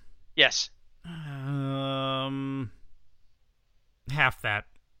 games? Yes. Half that.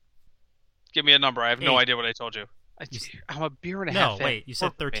 Give me a number. I have 8. No idea what I told you. I'm a beer and a half. No, wait. You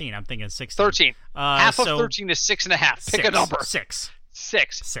said 13. I'm thinking 16. 13. Half of 13 is 6.5. Pick a number. 6.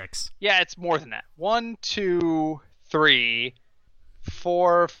 6. Yeah, it's more than that. 1, 2, 3,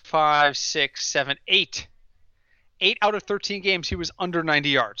 4, 5, 6, 7, 8. 8 out of 13 games he was under 90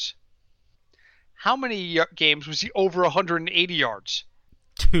 yards. How many games was he over 180 yards?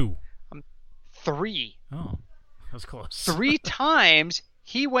 2. 3. Oh, that was close. 3 times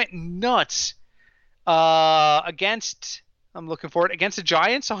he went nuts against the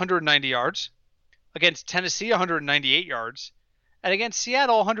Giants, 190 yards, against Tennessee, 198 yards, and against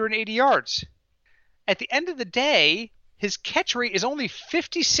Seattle, 180 yards. At the end of the day, his catch rate is only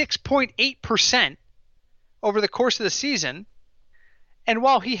 56.8% over the course of the season. And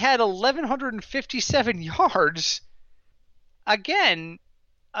while he had 1,157 yards, again,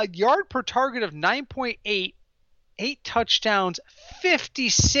 a yard per target of 9.8, 8 touchdowns,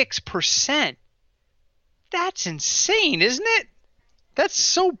 56%. That's insane, isn't it? That's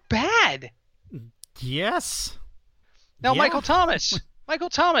so bad. Yes. Now, yeah. Michael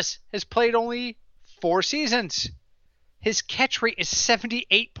Thomas has played only 4 seasons. His catch rate is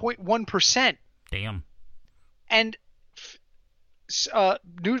 78.1%. Damn. And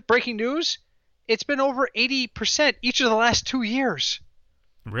breaking news, it's been over 80% each of the last 2 years.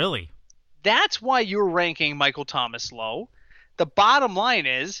 Really? That's why you're ranking Michael Thomas low. The bottom line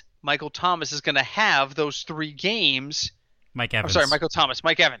is Michael Thomas is going to have those 3 games. Mike Evans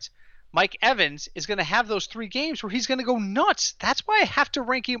Mike Evans is going to have those 3 games where he's going to go nuts. That's why I have to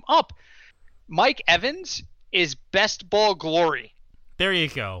rank him up. Mike Evans is best ball glory. There you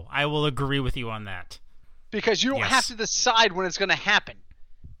go. I will agree with you on that. Because you don't have to decide when it's going to happen.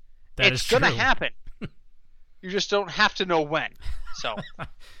 It's going to happen. You just don't have to know when. So, all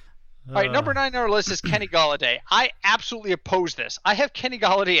right, number 9 on our list is Kenny Golladay. I absolutely oppose this. I have Kenny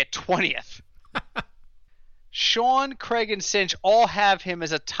Golladay at 20th. Sean, Craig, and Cinch all have him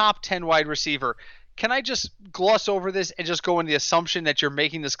as a top 10 wide receiver. Can I just gloss over this and just go in the assumption that you're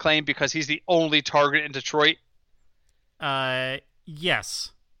making this claim because he's the only target in Detroit?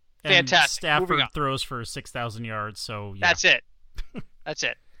 Yes. Fantastic. And Stafford throws for 6,000 yards, so yeah. That's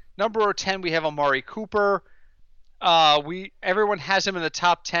it. Number 10, we have Amari Cooper. Everyone has him in the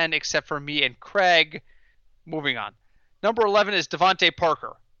top 10 except for me and Craig. Moving on. Number 11 is Devontae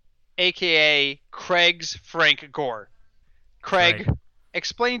Parker, a.k.a. Craig's Frank Gore. Craig, right.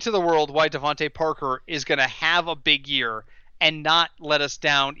 Explain to the world why Devontae Parker is going to have a big year and not let us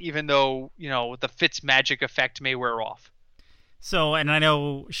down, even though, the Fitz magic effect may wear off. So, and I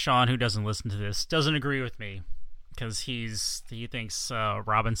know Sean, who doesn't listen to this, doesn't agree with me because he thinks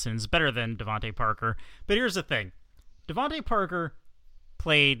Robinson's better than Devontae Parker. But here's the thing. Devontae Parker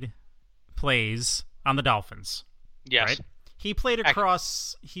plays on the Dolphins. Yes. Right? He played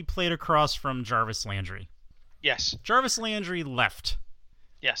across from Jarvis Landry. Yes. Jarvis Landry left.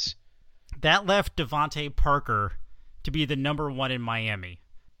 Yes. That left Devontae Parker to be the number 1 in Miami.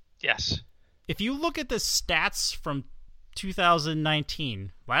 Yes. If you look at the stats from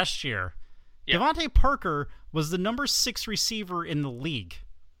 2019, last year, Devontae Parker was the number 6 receiver in the league.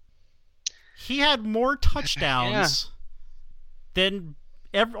 He had more touchdowns than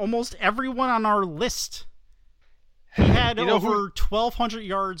almost everyone on our list. He had over 1,200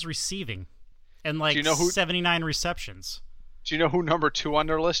 yards receiving and 79 receptions. Do you know who number 2 on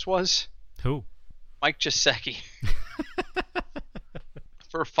their list was? Who? Mike Gesicki.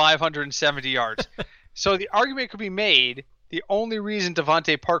 For 570 yards. So the argument could be made, the only reason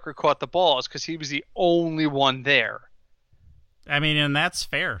Devontae Parker caught the ball is because he was the only one there. I mean, and that's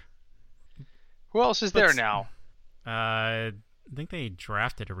fair. Who else is there now? I think they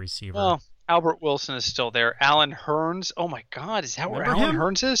drafted a receiver. Well, Albert Wilson is still there. Alan Hearns. Oh, my God. Is that where Alan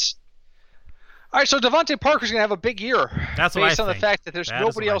Hearns is? All right, so Devontae Parker's going to have a big year. That's what I think. Based on the fact that there's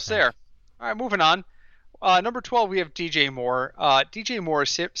nobody else there. All right, moving on. Number 12, we have DJ Moore. DJ Moore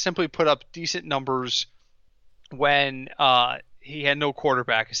simply put up decent numbers when he had no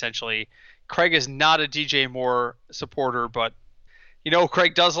quarterback, essentially. Craig is not a DJ Moore supporter, but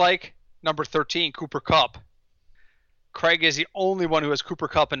Craig does like? Number 13, Cooper Kupp. Craig is the only one who has Cooper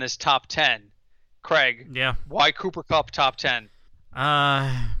Kupp in his top 10. Craig, why Cooper Kupp top 10?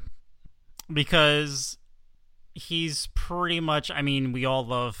 Because he's pretty much, I mean, we all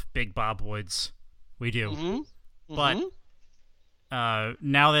love Big Bob Woods. We do. Mm-hmm. But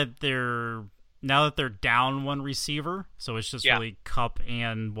now that they're down one receiver, so it's just really Kupp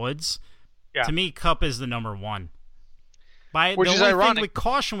and Woods. Yeah. To me, Kupp is the number 1. Which is ironic. Thing with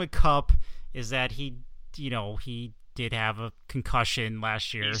caution with Kupp is that he did have a concussion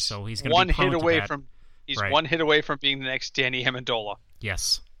last year, so he's going to be prone to that. He's one hit away from being the next Danny Amendola.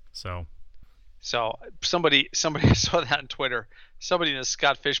 Yes. So somebody saw that on Twitter. Somebody in the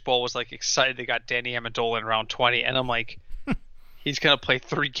Scott Fishbowl was excited they got Danny Amendola in round 20, and I'm like, he's gonna play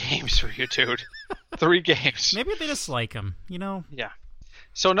 3 games for you, dude. 3 games. Maybe they just like him, Yeah.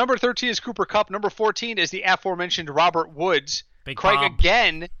 So number 13 is Cooper Kupp. Number 14 is the aforementioned Robert Woods. Big Craig Bob.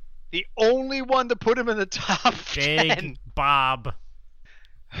 again, the only one to put him in the top 10. Big Bob.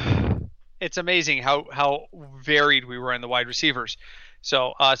 It's amazing how varied we were in the wide receivers.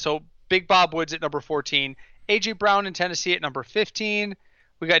 So Big Bob Woods at number 14. A.J. Brown in Tennessee at number 15.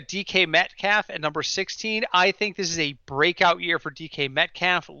 We got DK Metcalf at number 16. I think this is a breakout year for DK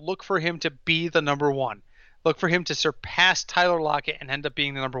Metcalf. Look for him to be the number one. Look for him to surpass Tyler Lockett and end up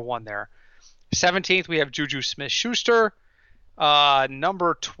being the number one there. 17th, we have Juju Smith-Schuster.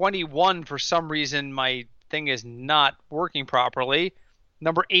 Number 21, for some reason, my thing is not working properly.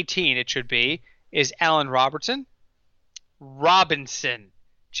 Number 18, it should be, is Allen Robinson.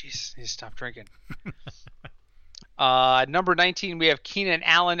 Jeez, I need to stop drinking. Number 19, we have Keenan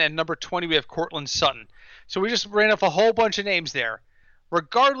Allen, and number 20, we have Cortland Sutton. So we just ran off a whole bunch of names there.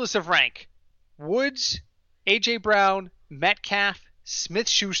 Regardless of rank, Woods, A.J. Brown, Metcalf,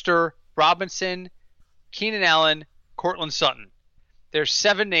 Smith-Schuster, Robinson, Keenan Allen, Cortland Sutton. There's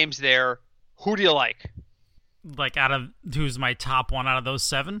 7 names there. Who do you like? Like, who's my top one out of those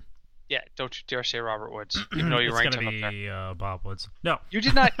 7? Yeah, don't you dare say Robert Woods, even though you ranked him up there. It's going to be Bob Woods. No. You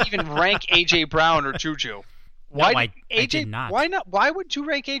did not even rank A.J. Brown or Juju. Why no, I did not. Why not? Why would you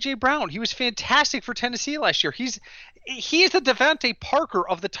rank A.J. Brown? He was fantastic for Tennessee last year. He is the Devontae Parker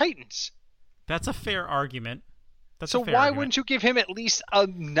of the Titans. That's a fair argument. Wouldn't you give him at least a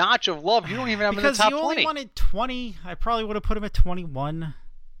notch of love? You don't even have him in the top 20. Because you only wanted 20. I probably would have put him at 21.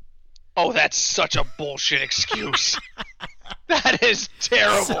 Oh, that's such a bullshit excuse. That is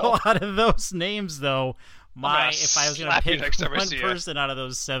terrible. So out of those names, though, if I was going to pick one person out of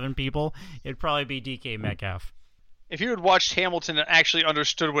those 7 people, it'd probably be DK Metcalf. If you had watched Hamilton and actually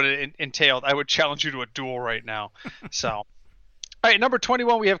understood what it entailed, I would challenge you to a duel right now. So, all right, number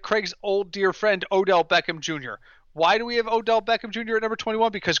 21, we have Craig's old dear friend Odell Beckham Jr. Why do we have Odell Beckham Jr. at number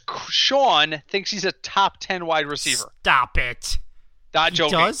 21? Because Sean thinks he's a top 10 wide receiver. Stop it. Not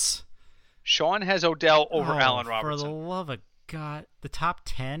joking. He does? Sean has Odell over Allen Robinson. For the love of God. The top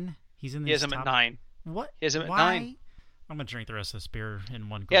 10? He has him at 9. What? He has him at 9. I'm going to drink the rest of this beer in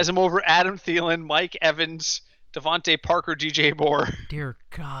one go. He has him over Adam Thielen, Mike Evans, Devontae Parker, DJ Moore. Dear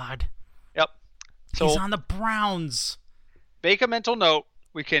God. Yep. So he's on the Browns. Make a mental note.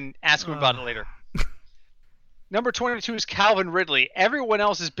 We can ask him about it later. Number 22 is Calvin Ridley. Everyone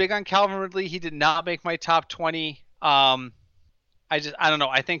else is big on Calvin Ridley. He did not make my top 20. I don't know.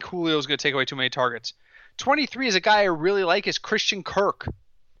 I think Julio is going to take away too many targets. 23 is a guy I really like, is Christian Kirk.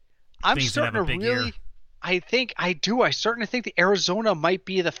 I'm starting to really year. I starting to think that Arizona might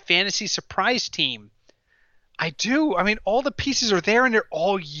be the fantasy surprise team. I do. I mean, all the pieces are there and they're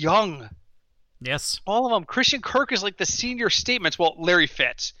all young. Yes. All of them. Christian Kirk is like the senior statements. Well, Larry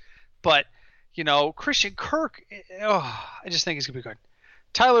Fitz. But, Christian Kirk, I just think he's going to be good.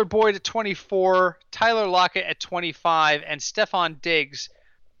 Tyler Boyd at 24, Tyler Lockett at 25, and Stephon Diggs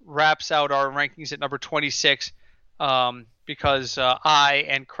wraps out our rankings at number 26 because I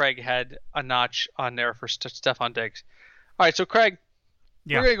and Craig had a notch on there for Stephon Diggs. All right, so Craig,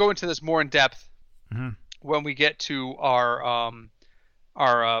 we're going to go into this more in depth when we get to our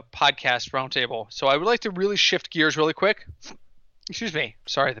podcast roundtable. So I would like to really shift gears really quick. Excuse me.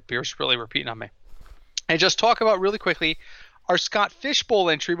 Sorry, the beer's really repeating on me. And just talk about really quickly our Scott Fishbowl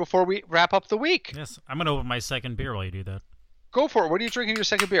entry before we wrap up the week. Yes, I'm going to open my second beer while you do that. Go for it. What are you drinking your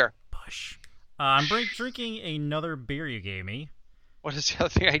second beer? Bush. I'm drinking another beer you gave me. What is the other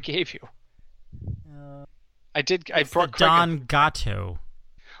thing I gave you? I the brought Don Gato.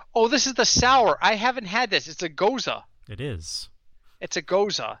 Oh, this is the sour. I haven't had this. It's a Goza. It is. It's a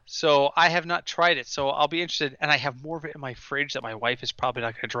Goza, so I have not tried it. So I'll be interested, and I have more of it in my fridge that my wife is probably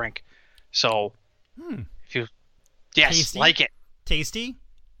not going to drink. So, if you, Tasty? Like it. Tasty,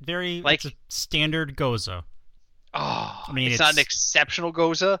 it's a standard Goza. Oh, I mean, it's not an exceptional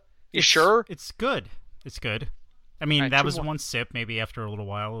Goza. You sure? It's good. It's good. I mean, that was one sip. Maybe after a little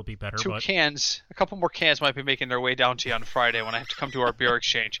while it'll be better. Cans. A couple more cans might be making their way down to you on Friday when I have to come to our beer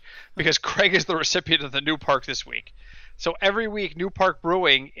exchange because Craig is the recipient of the New Park this week. So every week, New Park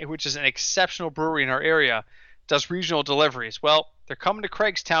Brewing, which is an exceptional brewery in our area, does regional deliveries. Well, they're coming to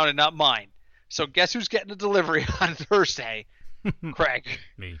Craigstown and not mine. So guess who's getting a delivery on Thursday? Craig.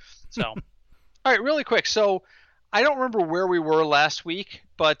 Me. So, all right, really quick. So I don't remember where we were last week,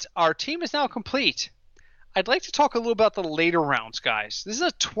 but our team is now complete. I'd like to talk a little about the later rounds, guys. This is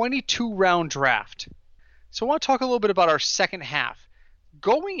a 22-round draft. So I want to talk a little bit about our second half.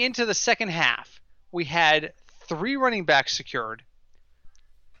 Going into the second half, we had 3 running backs secured,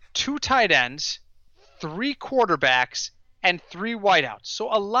 2 tight ends, 3 quarterbacks, and 3 wideouts.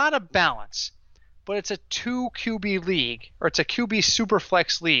 So a lot of balance. but it's a 2 QB league, or it's a QB super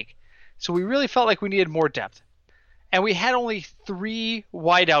flex league. So we really felt like we needed more depth. And we had only 3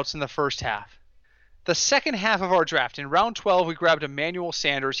 wideouts in the first half. The second half of our draft, in round 12, we grabbed Emmanuel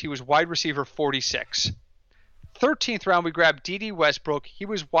Sanders. He was wide receiver 46. 13th round, we grabbed D.D. Westbrook. He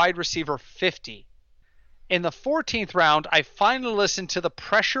was wide receiver 50. In the 14th round, I finally listened to the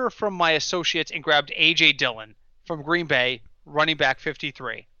pressure from my associates and grabbed A.J. Dillon from Green Bay, running back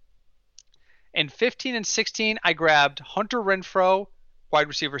 53. In 15 and 16, I grabbed Hunter Renfrow, wide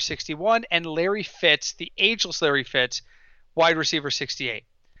receiver 61, and Larry Fitz, the ageless Larry Fitz, wide receiver 68.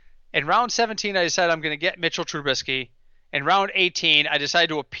 In round 17, I decided I'm going to get Mitchell Trubisky. In round 18, I decided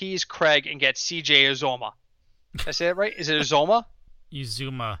to appease Craig and get C.J. Uzomah. Did I say that right? Is it Uzomah?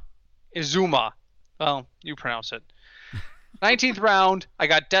 Izuma. Well, you pronounce it. 19th round, I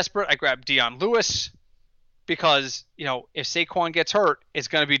got desperate. I grabbed Dion Lewis because, if Saquon gets hurt, it's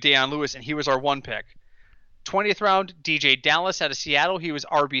going to be Dion Lewis, and he was our 1 pick. 20th round, DJ Dallas out of Seattle. He was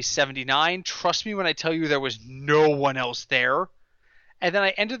RB 79. Trust me when I tell you there was no one else there. And then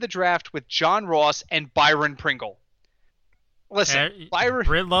I ended the draft with John Ross and Byron Pringle. Listen,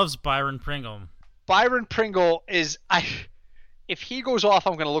 Britt loves Byron Pringle. Byron Pringle is if he goes off,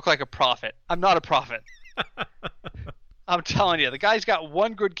 I'm going to look like a prophet. I'm not a prophet. I'm telling you, the guy's got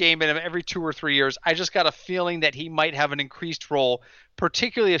one good game in him every 2 or 3 years. I just got a feeling that he might have an increased role,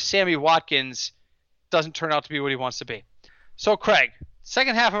 particularly if Sammy Watkins doesn't turn out to be what he wants to be. So, Craig,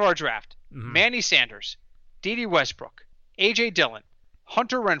 second half of our draft, Manny Sanders, D.D. Westbrook, A.J. Dillon,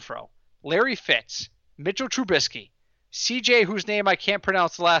 Hunter Renfrow, Larry Fitz, Mitchell Trubisky, C.J., whose name I can't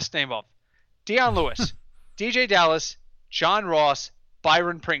pronounce the last name of, Dion Lewis, DJ Dallas, John Ross,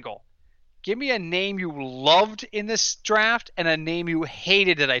 Byron Pringle. Give me a name you loved in this draft and a name you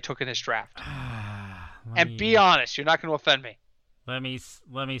hated that I took in this draft. And be honest, you're not going to offend me. Let me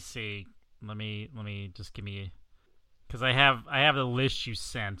see. Let me just give me, because I have the list you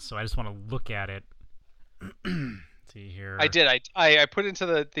sent, so I just want to look at it. See here. I did. I put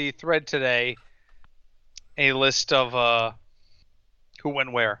into the thread today a list of who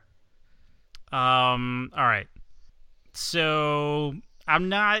went where. All right. So I don't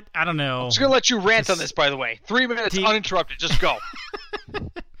know. I'm just gonna let you rant on this, by the way. 3 minutes uninterrupted. Just go.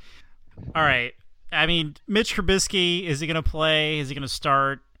 All right. I mean, Mitch Trubisky, is he gonna play? Is he gonna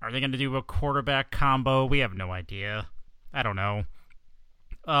start? Are they gonna do a quarterback combo? We have no idea. I don't know.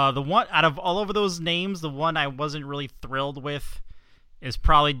 The one out of all of those names, the one I wasn't really thrilled with is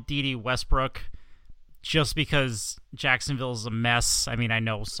probably D.D. Westbrook, just because Jacksonville is a mess. I mean, I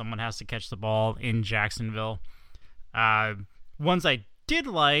know someone has to catch the ball in Jacksonville. Ones I did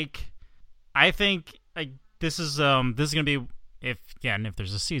like, I think this is gonna be, if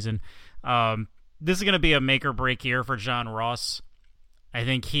there's a season, this is gonna be a make or break year for John Ross. I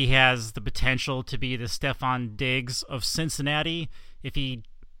think he has the potential to be the Stephon Diggs of Cincinnati if he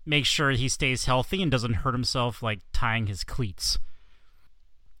makes sure he stays healthy and doesn't hurt himself like tying his cleats.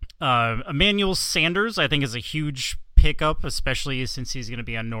 Emmanuel Sanders, I think, is a huge pickup, especially since he's going to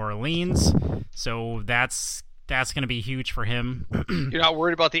be on New Orleans. So that's going to be huge for him. You're not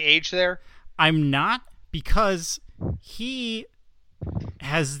worried about the age there? I'm not, because he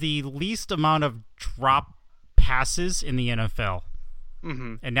has the least amount of drop passes in the NFL.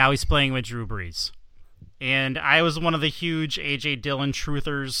 Mm-hmm. And now he's playing with Drew Brees. And I was one of the huge A.J. Dillon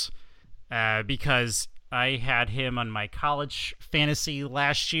truthers because I had him on my college fantasy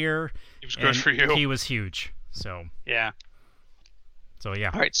last year. He was good for you. He was huge. So yeah. So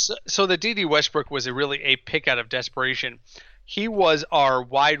yeah. All right. So the D.D. Westbrook was really a pick out of desperation. He was our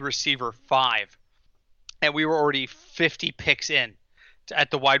wide receiver 5, and we were already 50 picks in at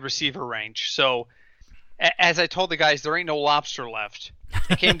the wide receiver range. So as I told the guys, there ain't no lobster left.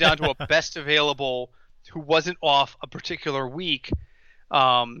 It came down to a best available who wasn't off a particular week.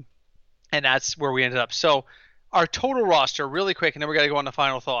 And that's where we ended up. So our total roster, really quick, and then we got to go on to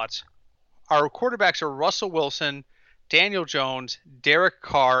final thoughts. Our quarterbacks are Russell Wilson, Daniel Jones, Derek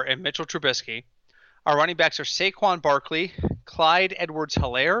Carr, and Mitchell Trubisky. Our running backs are Saquon Barkley, Clyde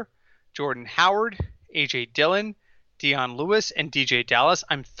Edwards-Helaire, Jordan Howard, A.J. Dillon, Dion Lewis, and DJ Dallas.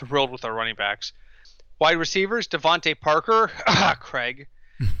 I'm thrilled with our running backs. Wide receivers, Devontae Parker, Craig,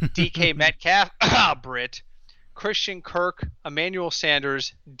 DK Metcalf, Britt, Christian Kirk, Emmanuel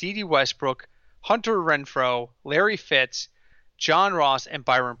Sanders, D.D. Westbrook, Hunter Renfrow, Larry Fitz, John Ross, and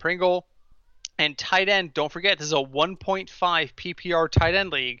Byron Pringle. And tight end, don't forget, this is a 1.5 PPR tight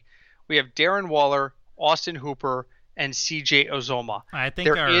end league. We have Darren Waller, Austin Hooper, and C.J. Uzomah. I think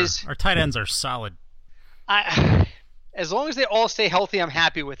our tight ends are solid. As long as they all stay healthy, I'm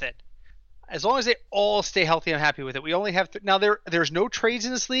happy with it. As long as they all stay healthy, I'm happy with it. We only have now there's no trades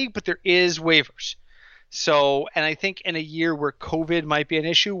in this league, but there is waivers. So, and I think in a year where COVID might be an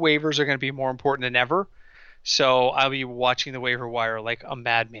issue, waivers are going to be more important than ever. So I'll be watching the waiver wire like a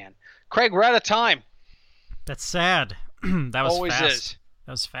madman. Craig, we're out of time. That's sad. That was Always fast. is.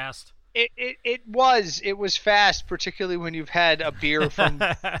 That was fast. It was fast, particularly when you've had a beer from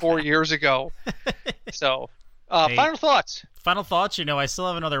 4 years ago. So, Hey, final thoughts. Final thoughts. I still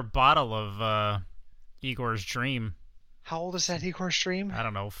have another bottle of Igor's Dream. How old is that Igor Stream? I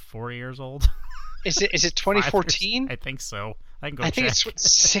don't know, 4 years old. Is it 2014? I think so. I can go I think check.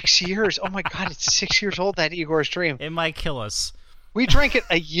 it's 6 years. Oh my God, it's 6 years old, that Igor's Dream. It might kill us. We drank it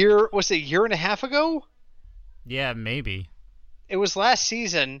a year and a half ago? Yeah, maybe. It was last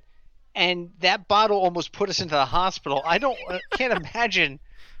season, and that bottle almost put us into the hospital. I can't imagine.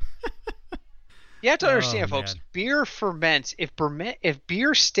 You have to understand, folks, man. beer ferments. If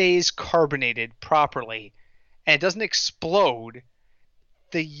beer stays carbonated properly and it doesn't explode,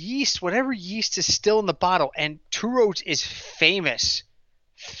 the yeast, whatever yeast is still in the bottle, and Two Roads is famous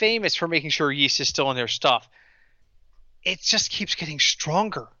for making sure yeast is still in their stuff. It just keeps getting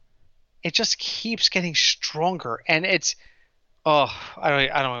stronger. It just keeps getting stronger, and it's I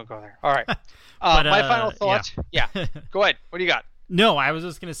don't want to go there. All right, my final thought. Yeah, go ahead. What do you got? No, I was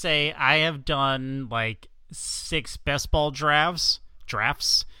just gonna say I have done like 6 best ball drafts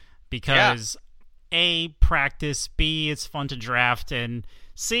because A, practice, B, it's fun to draft, and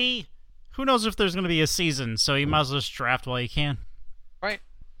C, who knows if there's gonna be a season, so you might as well just draft while you can. Right.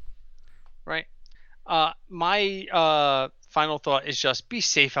 My final thought is just be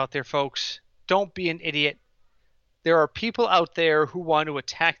safe out there, folks. Don't be an idiot. There are people out there who want to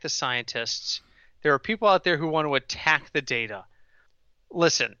attack the scientists. There are people out there who want to attack the data.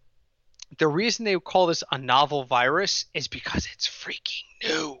 Listen, the reason they call this a novel virus is because it's freaking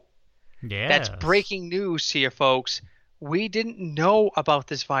new. Yeah. That's breaking news to you, folks. We didn't know about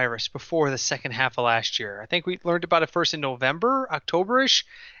this virus before the second half of last year. I think we learned about it first in November, October-ish,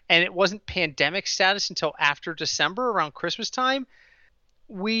 and it wasn't pandemic status until after December, around Christmas time.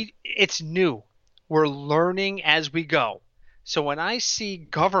 It's new. We're learning as we go. So when I see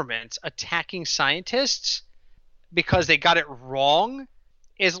governments attacking scientists because they got it wrong,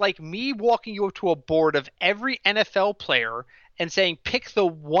 is like me walking you up to a board of every NFL player and saying, pick the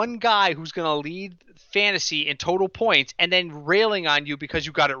one guy who's going to lead fantasy in total points, and then railing on you because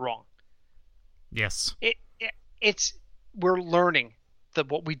you got it wrong. Yes. We're learning that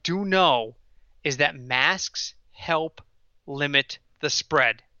what we do know is that masks help limit the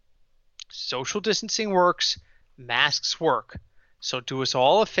spread. Social distancing works, masks work. So do us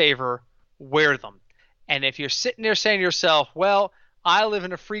all a favor, wear them. And if you're sitting there saying to yourself, well, I live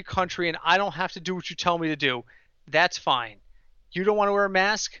in a free country and I don't have to do what you tell me to do, that's fine. You don't want to wear a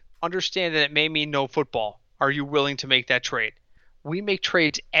mask? Understand that it may mean no football. Are you willing to make that trade? We make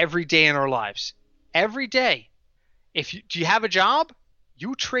trades every day in our lives. Every day. Do you have a job?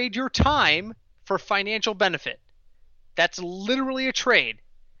 You trade your time for financial benefit. That's literally a trade.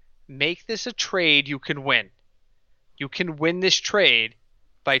 Make this a trade you can win. You can win this trade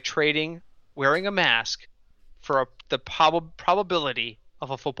by trading wearing a mask for the probability of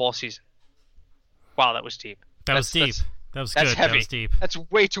a football season. Wow, that was deep. That was deep. That was good. That's heavy. That was deep. That's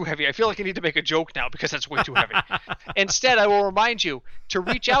way too heavy. I feel like I need to make a joke now because that's way too heavy. Instead, I will remind you to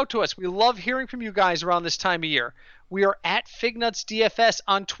reach out to us. We love hearing from you guys around this time of year. We are at FignutsDFS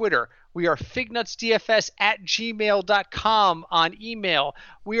on Twitter. We are fignutsdfs@gmail.com on email.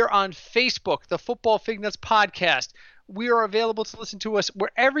 We are on Facebook, the Football Fignuts Podcast. We are available to listen to us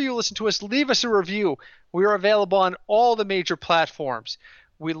wherever you listen to us. Leave us a review. We are available on all the major platforms.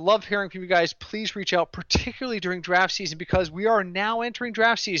 We love hearing from you guys. Please reach out, particularly during draft season, because we are now entering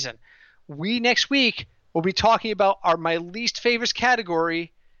draft season. Next week will be talking about my least favorite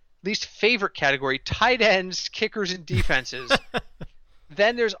category, tight ends, kickers, and defenses.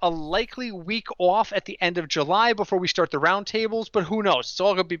 Then there's a likely week off at the end of July before we start the roundtables, but who knows? It's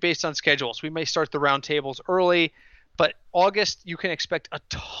all going to be based on schedules. We may start the roundtables early, but August, you can expect a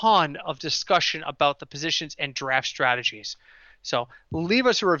ton of discussion about the positions and draft strategies. So leave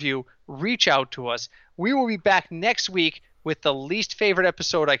us a review. Reach out to us. We will be back next week with the least favorite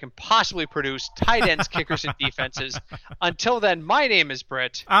episode I can possibly produce, tight ends, kickers, and defenses. Until then, my name is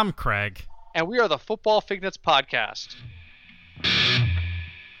Britt. I'm Craig. And we are the Football Fignuts Podcast.